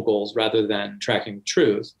social goals rather than tracking the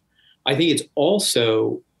truth. I think it's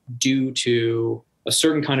also due to a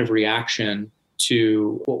certain kind of reaction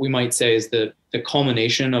to what we might say is the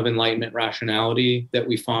culmination of Enlightenment rationality that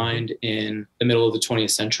we find in the middle of the 20th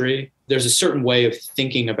century. There's a certain way of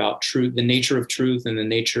thinking about truth, the nature of truth and the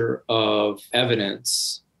nature of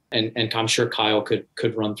evidence. And I'm sure Kyle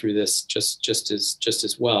could run through this just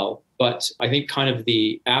as well. But I think kind of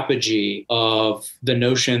the apogee of the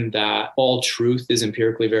notion that all truth is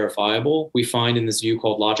empirically verifiable, we find in this view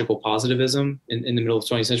called logical positivism in the middle of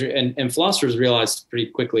the 20th century. And philosophers realized pretty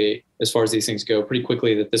quickly, as far as these things go,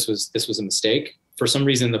 that this was a mistake. For some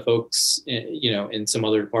reason, the folks, in some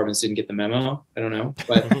other departments didn't get the memo. I don't know,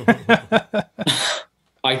 but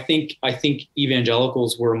I think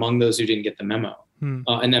evangelicals were among those who didn't get the memo.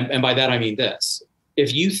 And by that I mean this: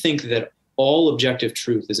 if you think that all objective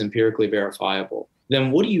truth is empirically verifiable,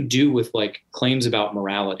 then what do you do with claims about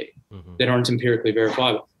morality that aren't empirically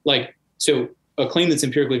verifiable? So a claim that's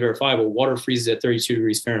empirically verifiable: water freezes at 32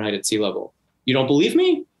 degrees Fahrenheit at sea level. You don't believe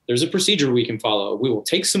me? There's a procedure we can follow. We will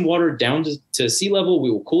take some water down to sea level.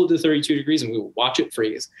 We will cool it to 32 degrees and we will watch it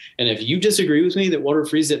freeze. And if you disagree with me that water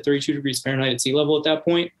freezes at 32 degrees Fahrenheit at sea level at that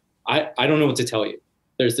point, I don't know what to tell you.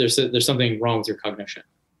 There's something wrong with your cognition,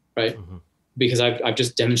 right? Because I've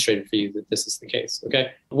just demonstrated for you that this is the case.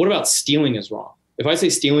 Okay. What about stealing is wrong? If I say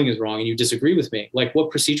stealing is wrong and you disagree with me,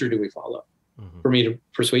 what procedure do we follow for me to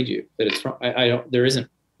persuade you that it's wrong? There isn't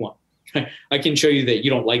one. I can show you that you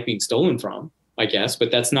don't like being stolen from, I guess,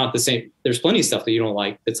 but that's not the same. There's plenty of stuff that you don't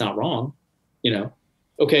like that's not wrong,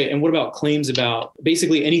 Okay. And what about claims about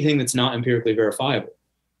basically anything that's not empirically verifiable,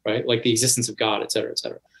 right? Like the existence of God, et cetera, et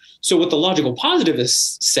cetera. So what the logical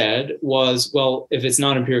positivists said was, well, if it's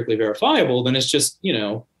not empirically verifiable, then it's just,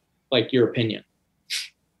 your opinion.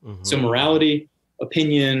 So morality,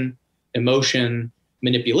 opinion, emotion,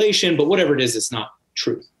 manipulation, but whatever it is, it's not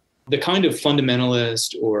truth. The kind of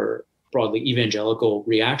fundamentalist or broadly evangelical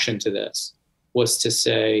reaction to this was to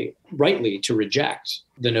say, rightly, to reject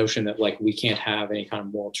the notion that we can't have any kind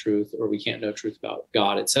of moral truth or we can't know truth about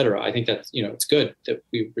God, et cetera. I think that's, it's good that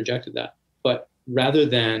we rejected that. But rather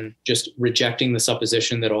than just rejecting the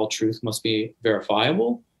supposition that all truth must be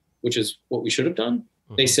verifiable, which is what we should have done,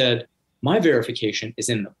 they said, my verification is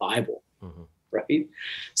in the Bible, right?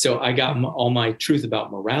 So I got all my truth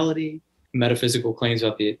about morality, metaphysical claims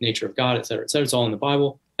about the nature of God, et cetera, it's all in the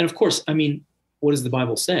Bible. And of course, what does the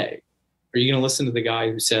Bible say? Are you going to listen to the guy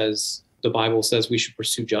who says the Bible says we should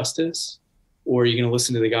pursue justice? Or are you going to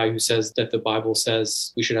listen to the guy who says that the Bible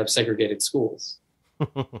says we should have segregated schools?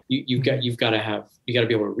 You've got to be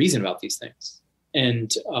able to reason about these things.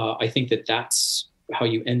 And I think that's how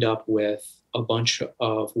you end up with a bunch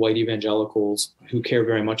of white evangelicals who care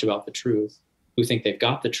very much about the truth, who think they've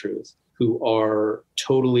got the truth, who are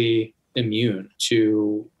totally immune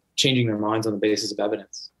to changing their minds on the basis of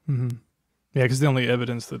evidence. Mm-hmm. Yeah, because the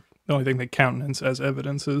only thing they countenance as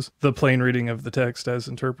evidence is the plain reading of the text as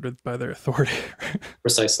interpreted by their authority.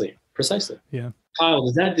 Precisely. Yeah. Kyle,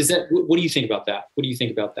 is that what do you think about that? What do you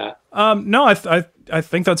think about that? No, I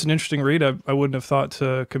think that's an interesting read. I wouldn't have thought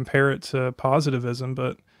to compare it to positivism,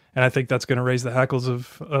 and I think that's going to raise the hackles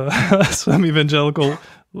of some evangelical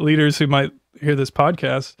leaders who might hear this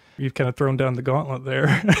podcast. You've kind of thrown down the gauntlet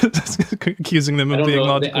there, accusing them of being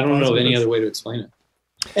logical. I don't know of any other way to explain it.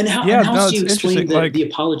 And how do you explain the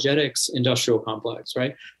apologetics industrial complex,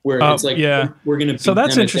 right? Where it's like, we're going to. So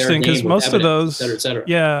that's interesting because most of those, et cetera.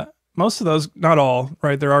 Yeah, most of those, not all,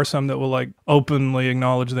 right? There are some that will like openly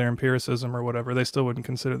acknowledge their empiricism or whatever. They still wouldn't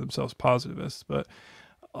consider themselves positivists, but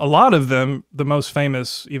a lot of them, the most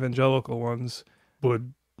famous evangelical ones,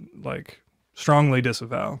 would like strongly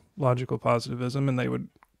disavow logical positivism, and they would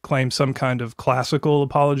claim some kind of classical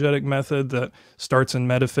apologetic method that starts in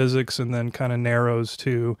metaphysics and then kind of narrows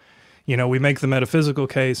to, we make the metaphysical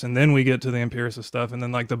case and then we get to the empiricist stuff, and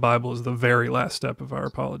then like the Bible is the very last step of our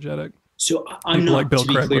apologetic. So I'm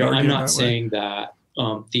not saying that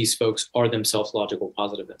these folks are themselves logical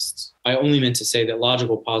positivists. I only meant to say that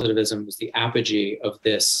logical positivism was the apogee of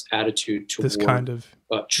this attitude toward this kind of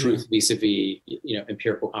truth vis-a-vis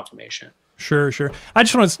empirical confirmation. Sure. I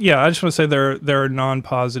just want to say there are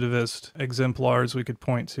non-positivist exemplars we could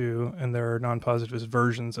point to, and there are non-positivist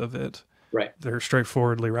versions of it. Right. There are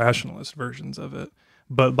straightforwardly rationalist versions of it.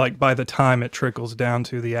 But like by the time it trickles down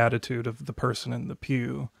to the attitude of the person in the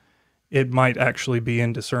pew, it might actually be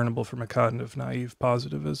indiscernible from a kind of naive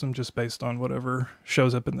positivism just based on whatever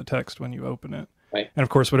shows up in the text when you open it. Right. And of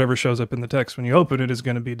course, whatever shows up in the text when you open it is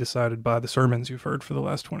going to be decided by the sermons you've heard for the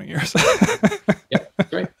last 20 years. Yep,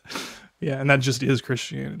 right. Yeah, and that just is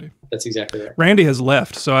Christianity. That's exactly right. Randy has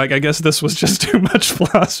left, so I guess this was just too much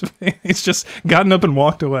philosophy. He's just gotten up and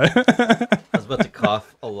walked away. I was about to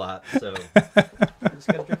cough a lot, so I'm just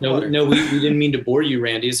gonna drink water. No, we didn't mean to bore you,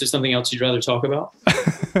 Randy. Is there something else you'd rather talk about?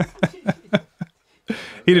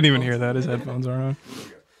 He didn't even hear that. His headphones are on.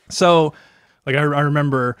 So, like, I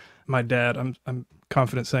remember my dad. I'm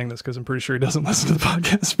confident saying this because I'm pretty sure he doesn't listen to the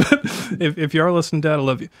podcast. But if you are listening, Dad, I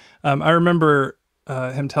love you. I remember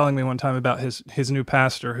him telling me one time about his new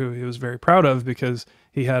pastor, who he was very proud of because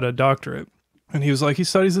he had a doctorate, and he was like, he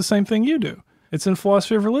studies the same thing you do. It's in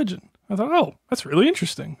philosophy of religion. I thought, oh, that's really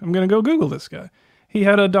interesting. I'm going to go Google this guy. He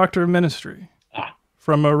had a doctor of ministry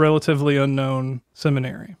from a relatively unknown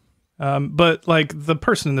seminary. But like the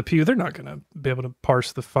person in the pew, they're not going to be able to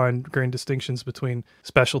parse the fine-grained distinctions between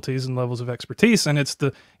specialties and levels of expertise. And it's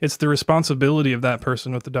the responsibility of that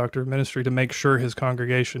person with the doctor of ministry to make sure his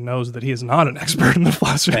congregation knows that he is not an expert in the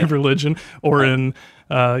philosophy of religion or in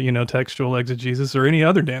textual exegesis or any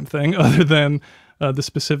other damn thing other than the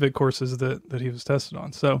specific courses that he was tested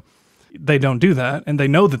on. So they don't do that, and they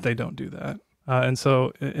know that they don't do that. And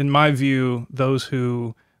so in my view, those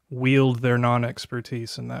who wield their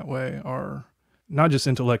non-expertise in that way are not just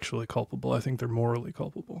intellectually culpable, I think they're morally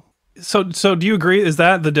culpable. So do you agree? Is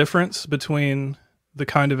that the difference between the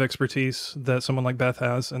kind of expertise that someone like Beth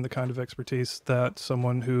has and the kind of expertise that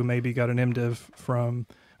someone who maybe got an MDiv from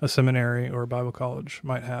a seminary or a Bible college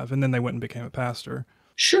might have, and then they went and became a pastor?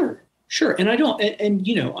 Sure. And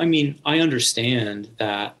I understand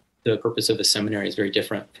that the purpose of a seminary is very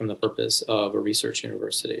different from the purpose of a research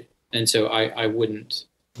university. And so I wouldn't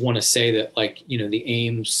want to say that the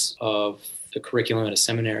aims of the curriculum at a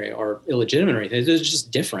seminary are illegitimate or anything. They're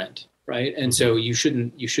just different, right? And so you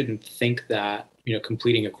shouldn't think that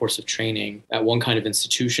completing a course of training at one kind of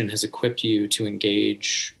institution has equipped you to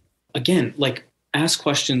engage, again, ask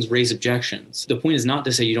questions, raise objections. The point is not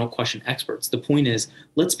to say you don't question experts. The point is,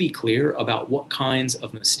 let's be clear about what kinds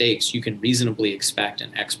of mistakes you can reasonably expect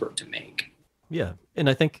an expert to make. Yeah, and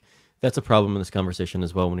I think that's a problem in this conversation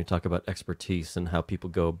as well when we talk about expertise and how people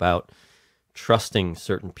go about trusting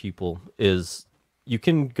certain people. Is you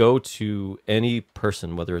can go to any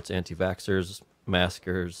person, whether it's anti-vaxxers,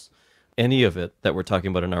 maskers, any of it that we're talking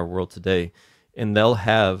about in our world today, and they'll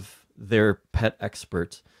have their pet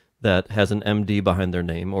expert that has an MD behind their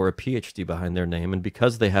name or a PhD behind their name, and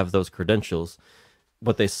because they have those credentials,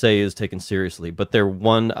 what they say is taken seriously. But they're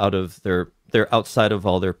they're outside of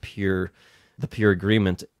all their peer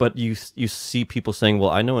agreement. But you see people saying,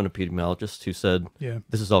 well, I know an epidemiologist who said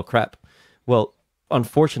this is all crap. Well,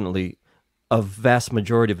 unfortunately, a vast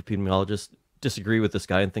majority of epidemiologists disagree with this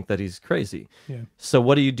guy and think that he's crazy. Yeah. So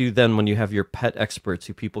what do you do then when you have your pet experts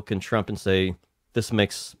who people can trump and say, this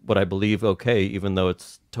makes what I believe okay, even though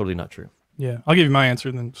it's totally not true? Yeah, I'll give you my answer,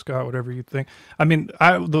 and then Scott, whatever you think. I mean,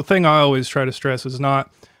 the thing I always try to stress is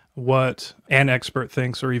not what an expert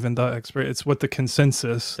thinks or even the expert. It's what the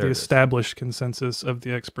consensus, the established consensus of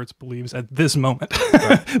the experts believes at this moment,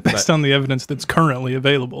 based on the evidence that's currently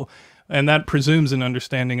available. And that presumes an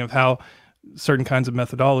understanding of how certain kinds of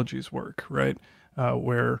methodologies work, right?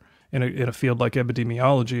 Where in a field like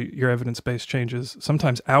epidemiology, your evidence base changes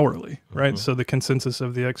sometimes hourly, right? So the consensus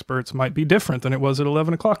of the experts might be different than it was at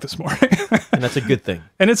 11 o'clock this morning. And that's a good thing.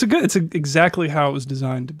 And it's exactly how it was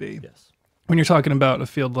designed to be. Yes. When you're talking about a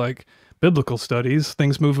field like biblical studies,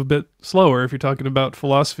 things move a bit slower. If you're talking about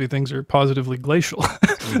philosophy, things are positively glacial.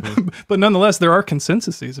 But nonetheless, there are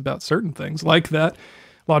consensuses about certain things, like that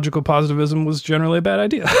logical positivism was generally a bad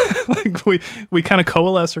idea. Like we kind of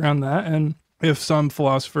coalesce around that. And if some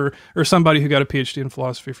philosopher or somebody who got a PhD in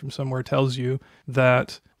philosophy from somewhere tells you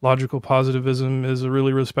that logical positivism is a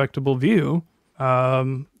really respectable view,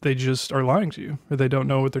 they just are lying to you, or they don't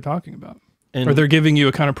know what they're talking about. Or they're giving you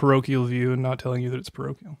a kind of parochial view and not telling you that it's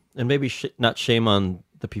parochial. And maybe not shame on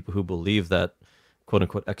the people who believe that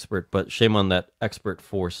quote-unquote expert, but shame on that expert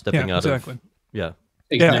for stepping out exactly. of... Yeah,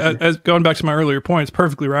 exactly. Yeah, as going back to my earlier point, it's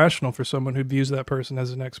perfectly rational for someone who views that person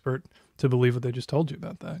as an expert to believe what they just told you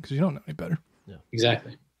about that, because you don't know any better. Yeah,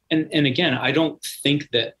 exactly. And again, I don't think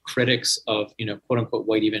that critics of, quote-unquote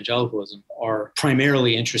white evangelicalism are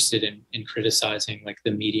primarily interested in criticizing like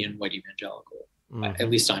the median white evangelical. At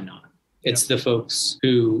least I'm not. It's the folks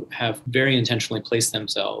who have very intentionally placed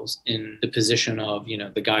themselves in the position of,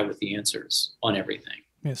 the guy with the answers on everything.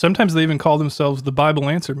 Yeah, sometimes they even call themselves the Bible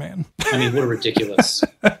answer man. I mean, what a ridiculous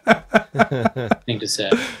thing to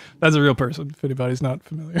say. That's a real person, if anybody's not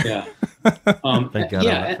familiar. Yeah. Thank God I'm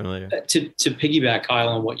not familiar. To piggyback, Kyle,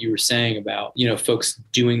 on what you were saying about, folks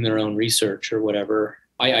doing their own research or whatever,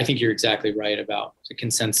 I think you're exactly right about the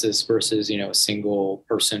consensus versus, a single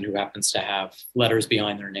person who happens to have letters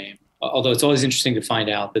behind their name. Although it's always interesting to find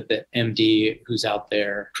out that the MD who's out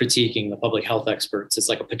there critiquing the public health experts is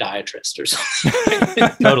like a podiatrist or something.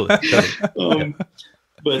 Totally.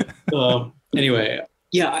 But anyway,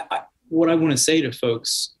 what I want to say to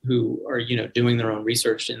folks who are, doing their own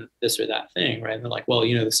research in this or that thing, right? And they're like, well,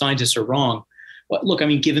 the scientists are wrong. Well, look, I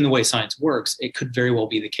mean, given the way science works, it could very well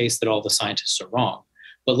be the case that all the scientists are wrong.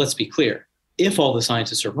 But let's be clear. If all the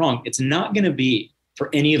scientists are wrong, it's not going to be for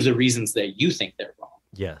any of the reasons that you think they're wrong.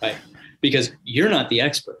 Yes. Right? Because you're not the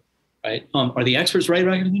expert, right? Are the experts right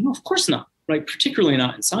about everything? No, of course not, right? Particularly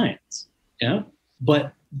not in science,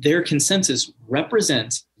 But their consensus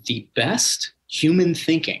represents the best human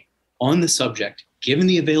thinking on the subject, given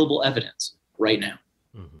the available evidence right now.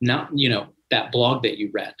 Mm-hmm. Not, that blog that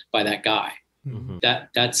you read by that guy. Mm-hmm.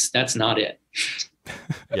 That's not it.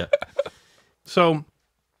 Yeah. So,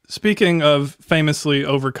 speaking of famously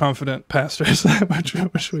overconfident pastors,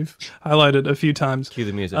 which we've highlighted a few times. Cue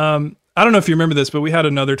the music. I don't know if you remember this, but we had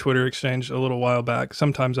another Twitter exchange a little while back.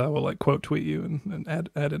 Sometimes I will quote tweet you and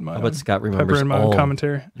add in my own, Scott remembers in my own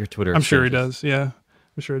commentary. Your Twitter I'm sure he does. Yeah.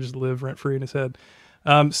 I'm sure I just live rent free in his head.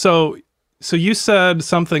 So you said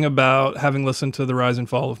something about having listened to the Rise and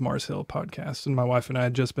Fall of Mars Hill podcast, and my wife and I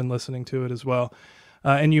had just been listening to it as well.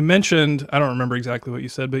 And you mentioned, I don't remember exactly what you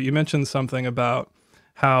said, but you mentioned something about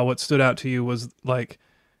how what stood out to you was like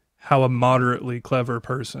how a moderately clever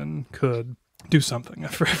person could do something. I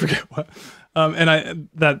forget what. And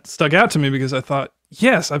that stuck out to me because I thought,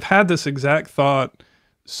 yes, I've had this exact thought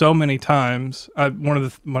so many times. One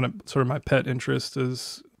of sort of my pet interest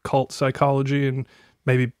is cult psychology, and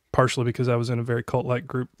maybe partially because I was in a very cult-like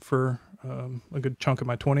group for a good chunk of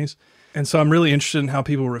my 20s. And so I'm really interested in how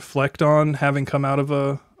people reflect on having come out of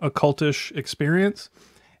a cultish experience.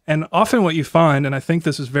 And often what you find, and I think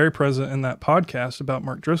this is very present in that podcast about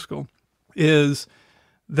Mark Driscoll, is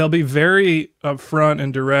they'll be very upfront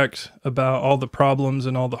and direct about all the problems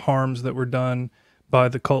and all the harms that were done by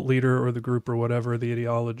the cult leader or the group or whatever, the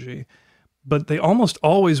ideology. But they almost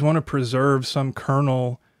always want to preserve some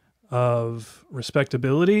kernel of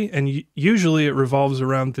respectability, and usually it revolves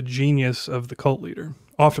around the genius of the cult leader.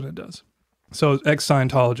 Often it does. So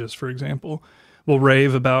ex-Scientologists, for example, will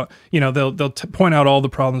rave about, they'll point out all the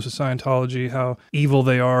problems with Scientology, how evil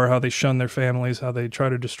they are, how they shun their families, how they try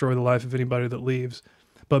to destroy the life of anybody that leaves.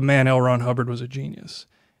 But man, L. Ron Hubbard was a genius.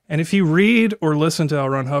 And if you read or listen to L.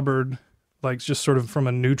 Ron Hubbard, like just sort of from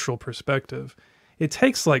a neutral perspective, it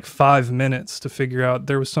takes like 5 minutes to figure out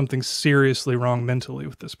there was something seriously wrong mentally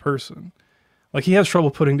with this person. Like he has trouble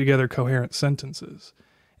putting together coherent sentences.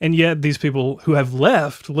 And yet these people who have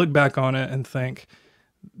left look back on it and think,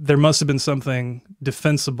 there must have been something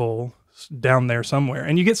defensible down there somewhere.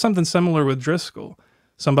 And you get something similar with Driscoll.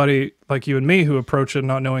 Somebody like you and me who approach it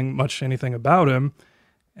not knowing much anything about him,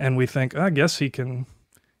 and we think, I guess he can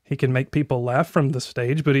make people laugh from the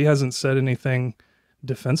stage, but he hasn't said anything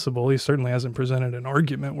defensible. He certainly hasn't presented an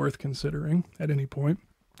argument worth considering at any point.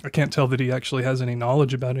 I can't tell that he actually has any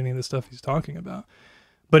knowledge about any of the stuff he's talking about.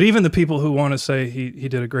 But even the people who want to say he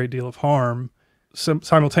did a great deal of harm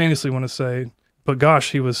simultaneously want to say, but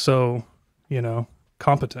gosh, he was so,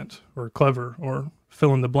 competent or clever or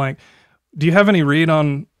fill in the blank. Do you have any read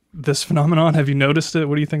on this phenomenon? Have you noticed it?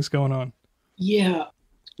 What do you think's going on? Yeah.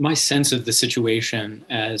 My sense of the situation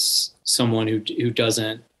as someone who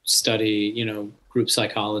doesn't study, group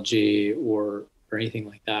psychology or anything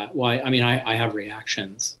like that. Well, I have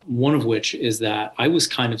reactions. One of which is that I was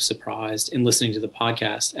kind of surprised in listening to the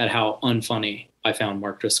podcast at how unfunny I found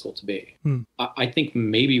Mark Driscoll to be. I think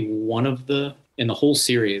maybe in the whole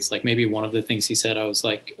series, like maybe one of the things he said, I was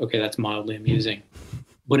like, okay, that's mildly amusing.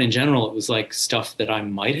 But in general, it was like stuff that I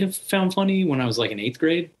might have found funny when I was like in 8th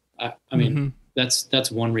grade. I mean,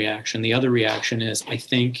 that's one reaction. The other reaction is I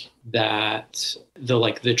think that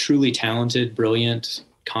the truly talented, brilliant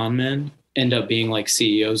con men end up being like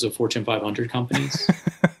CEOs of Fortune 500 companies.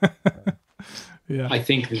 Yeah. I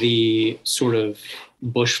think the sort of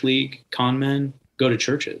Bush League con men go to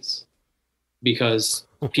churches because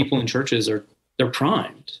people in churches they're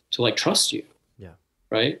primed to like trust you. Yeah.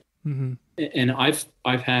 Right. Mm-hmm. And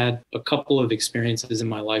I've had a couple of experiences in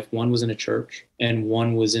my life. One was in a church and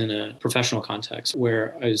one was in a professional context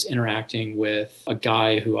where I was interacting with a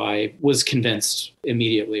guy who I was convinced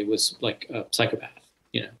immediately was like a psychopath,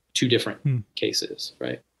 2 different cases.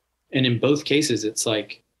 Right. And in both cases, it's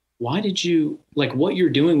like, why did you what you're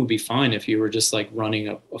doing would be fine if you were just like running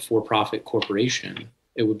a for-profit corporation.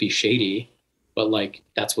 It would be shady, but like,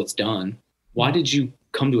 that's what's done. Why did you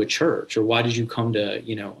come to a church or why did you come to, a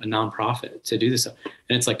nonprofit to do this stuff?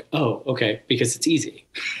 And it's like, oh, okay, because it's easy.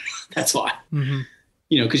 That's why,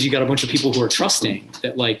 because you got a bunch of people who are trusting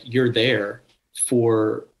that like you're there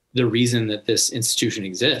for the reason that this institution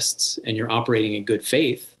exists and you're operating in good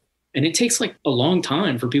faith. And it takes like a long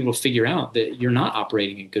time for people to figure out that you're not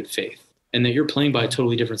operating in good faith and that you're playing by a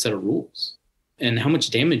totally different set of rules and how much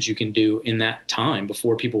damage you can do in that time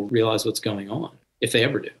before people realize what's going on, if they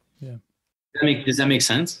ever do. Yeah. Does that make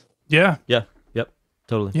sense? Yeah. Yeah. Yep.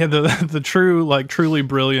 Totally. Yeah. The true, truly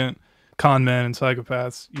brilliant con men and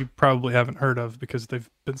psychopaths you probably haven't heard of because they've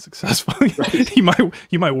been successful. Right.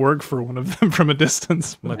 you might work for one of them from a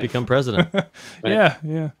distance. Might become president. Right.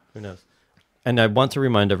 Yeah. Who knows? And I want to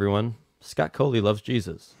remind everyone, Scott Coley loves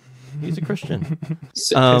Jesus. He's a Christian.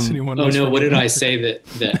 What did I say that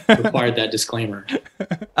required that disclaimer?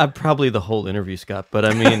 Probably the whole interview, Scott. But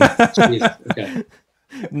I mean, okay.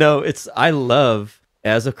 No, as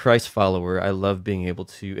a Christ follower, I love being able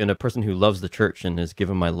to, and a person who loves the church and has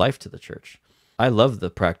given my life to the church, I love the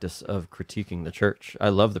practice of critiquing the church. I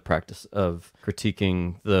love the practice of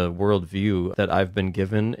critiquing the worldview that I've been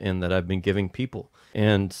given and that I've been giving people.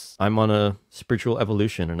 And I'm on a spiritual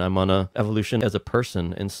evolution and I'm on a evolution as a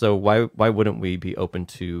person. And so why wouldn't we be open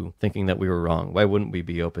to thinking that we were wrong? Why wouldn't we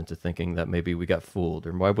be open to thinking that maybe we got fooled?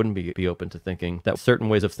 Or why wouldn't we be open to thinking that certain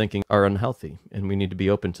ways of thinking are unhealthy and we need to be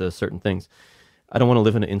open to certain things? I don't want to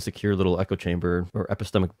live in an insecure little echo chamber or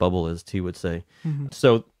epistemic bubble, as T would say. Mm-hmm.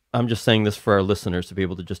 So I'm just saying this for our listeners to be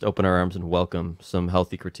able to just open our arms and welcome some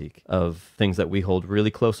healthy critique of things that we hold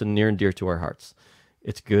really close and near and dear to our hearts.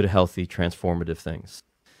 It's good, healthy, transformative things.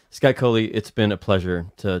 Scott Coley, it's been a pleasure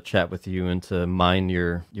to chat with you and to mine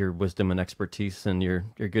your wisdom and expertise and your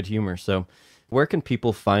good humor. So where can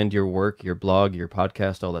people find your work, your blog, your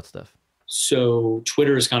podcast, all that stuff? So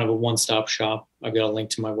Twitter is kind of a one-stop shop. I've got a link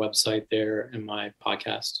to my website there and my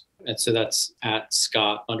podcast. And so that's at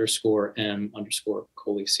Scott_M_Coley,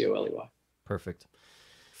 Coley. Perfect.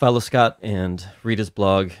 Follow Scott and read his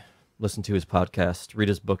blog, listen to his podcast, read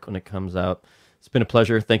his book when it comes out. It's been a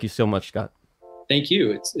pleasure. Thank you so much, Scott. Thank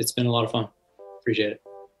you. It's been a lot of fun. Appreciate it.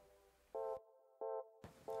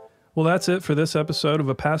 Well, that's it for this episode of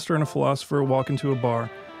A Pastor and a Philosopher Walk Into a Bar.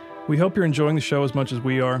 We hope you're enjoying the show as much as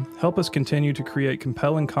we are. Help us continue to create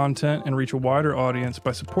compelling content and reach a wider audience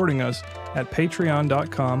by supporting us at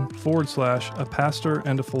patreon.com/A Pastor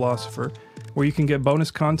and a Philosopher, where you can get bonus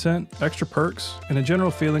content, extra perks, and a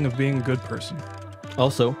general feeling of being a good person.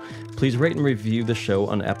 Also, please rate and review the show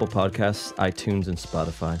on Apple Podcasts, iTunes, and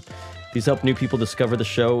Spotify. These help new people discover the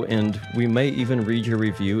show, and we may even read your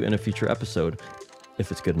review in a future episode, if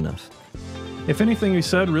it's good enough. If anything we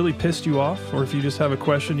said really pissed you off, or if you just have a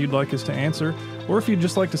question you'd like us to answer, or if you'd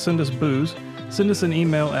just like to send us booze, send us an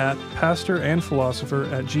email at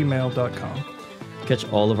pastorandphilosopher@gmail.com.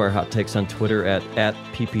 Catch all of our hot takes on Twitter at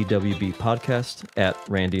PPWB Podcast, at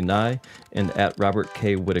Randy Nye, and at Robert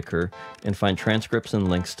K. Whitaker, and find transcripts and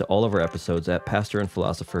links to all of our episodes at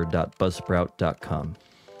pastorandphilosopher.buzzsprout.com.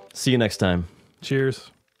 See you next time.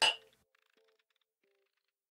 Cheers.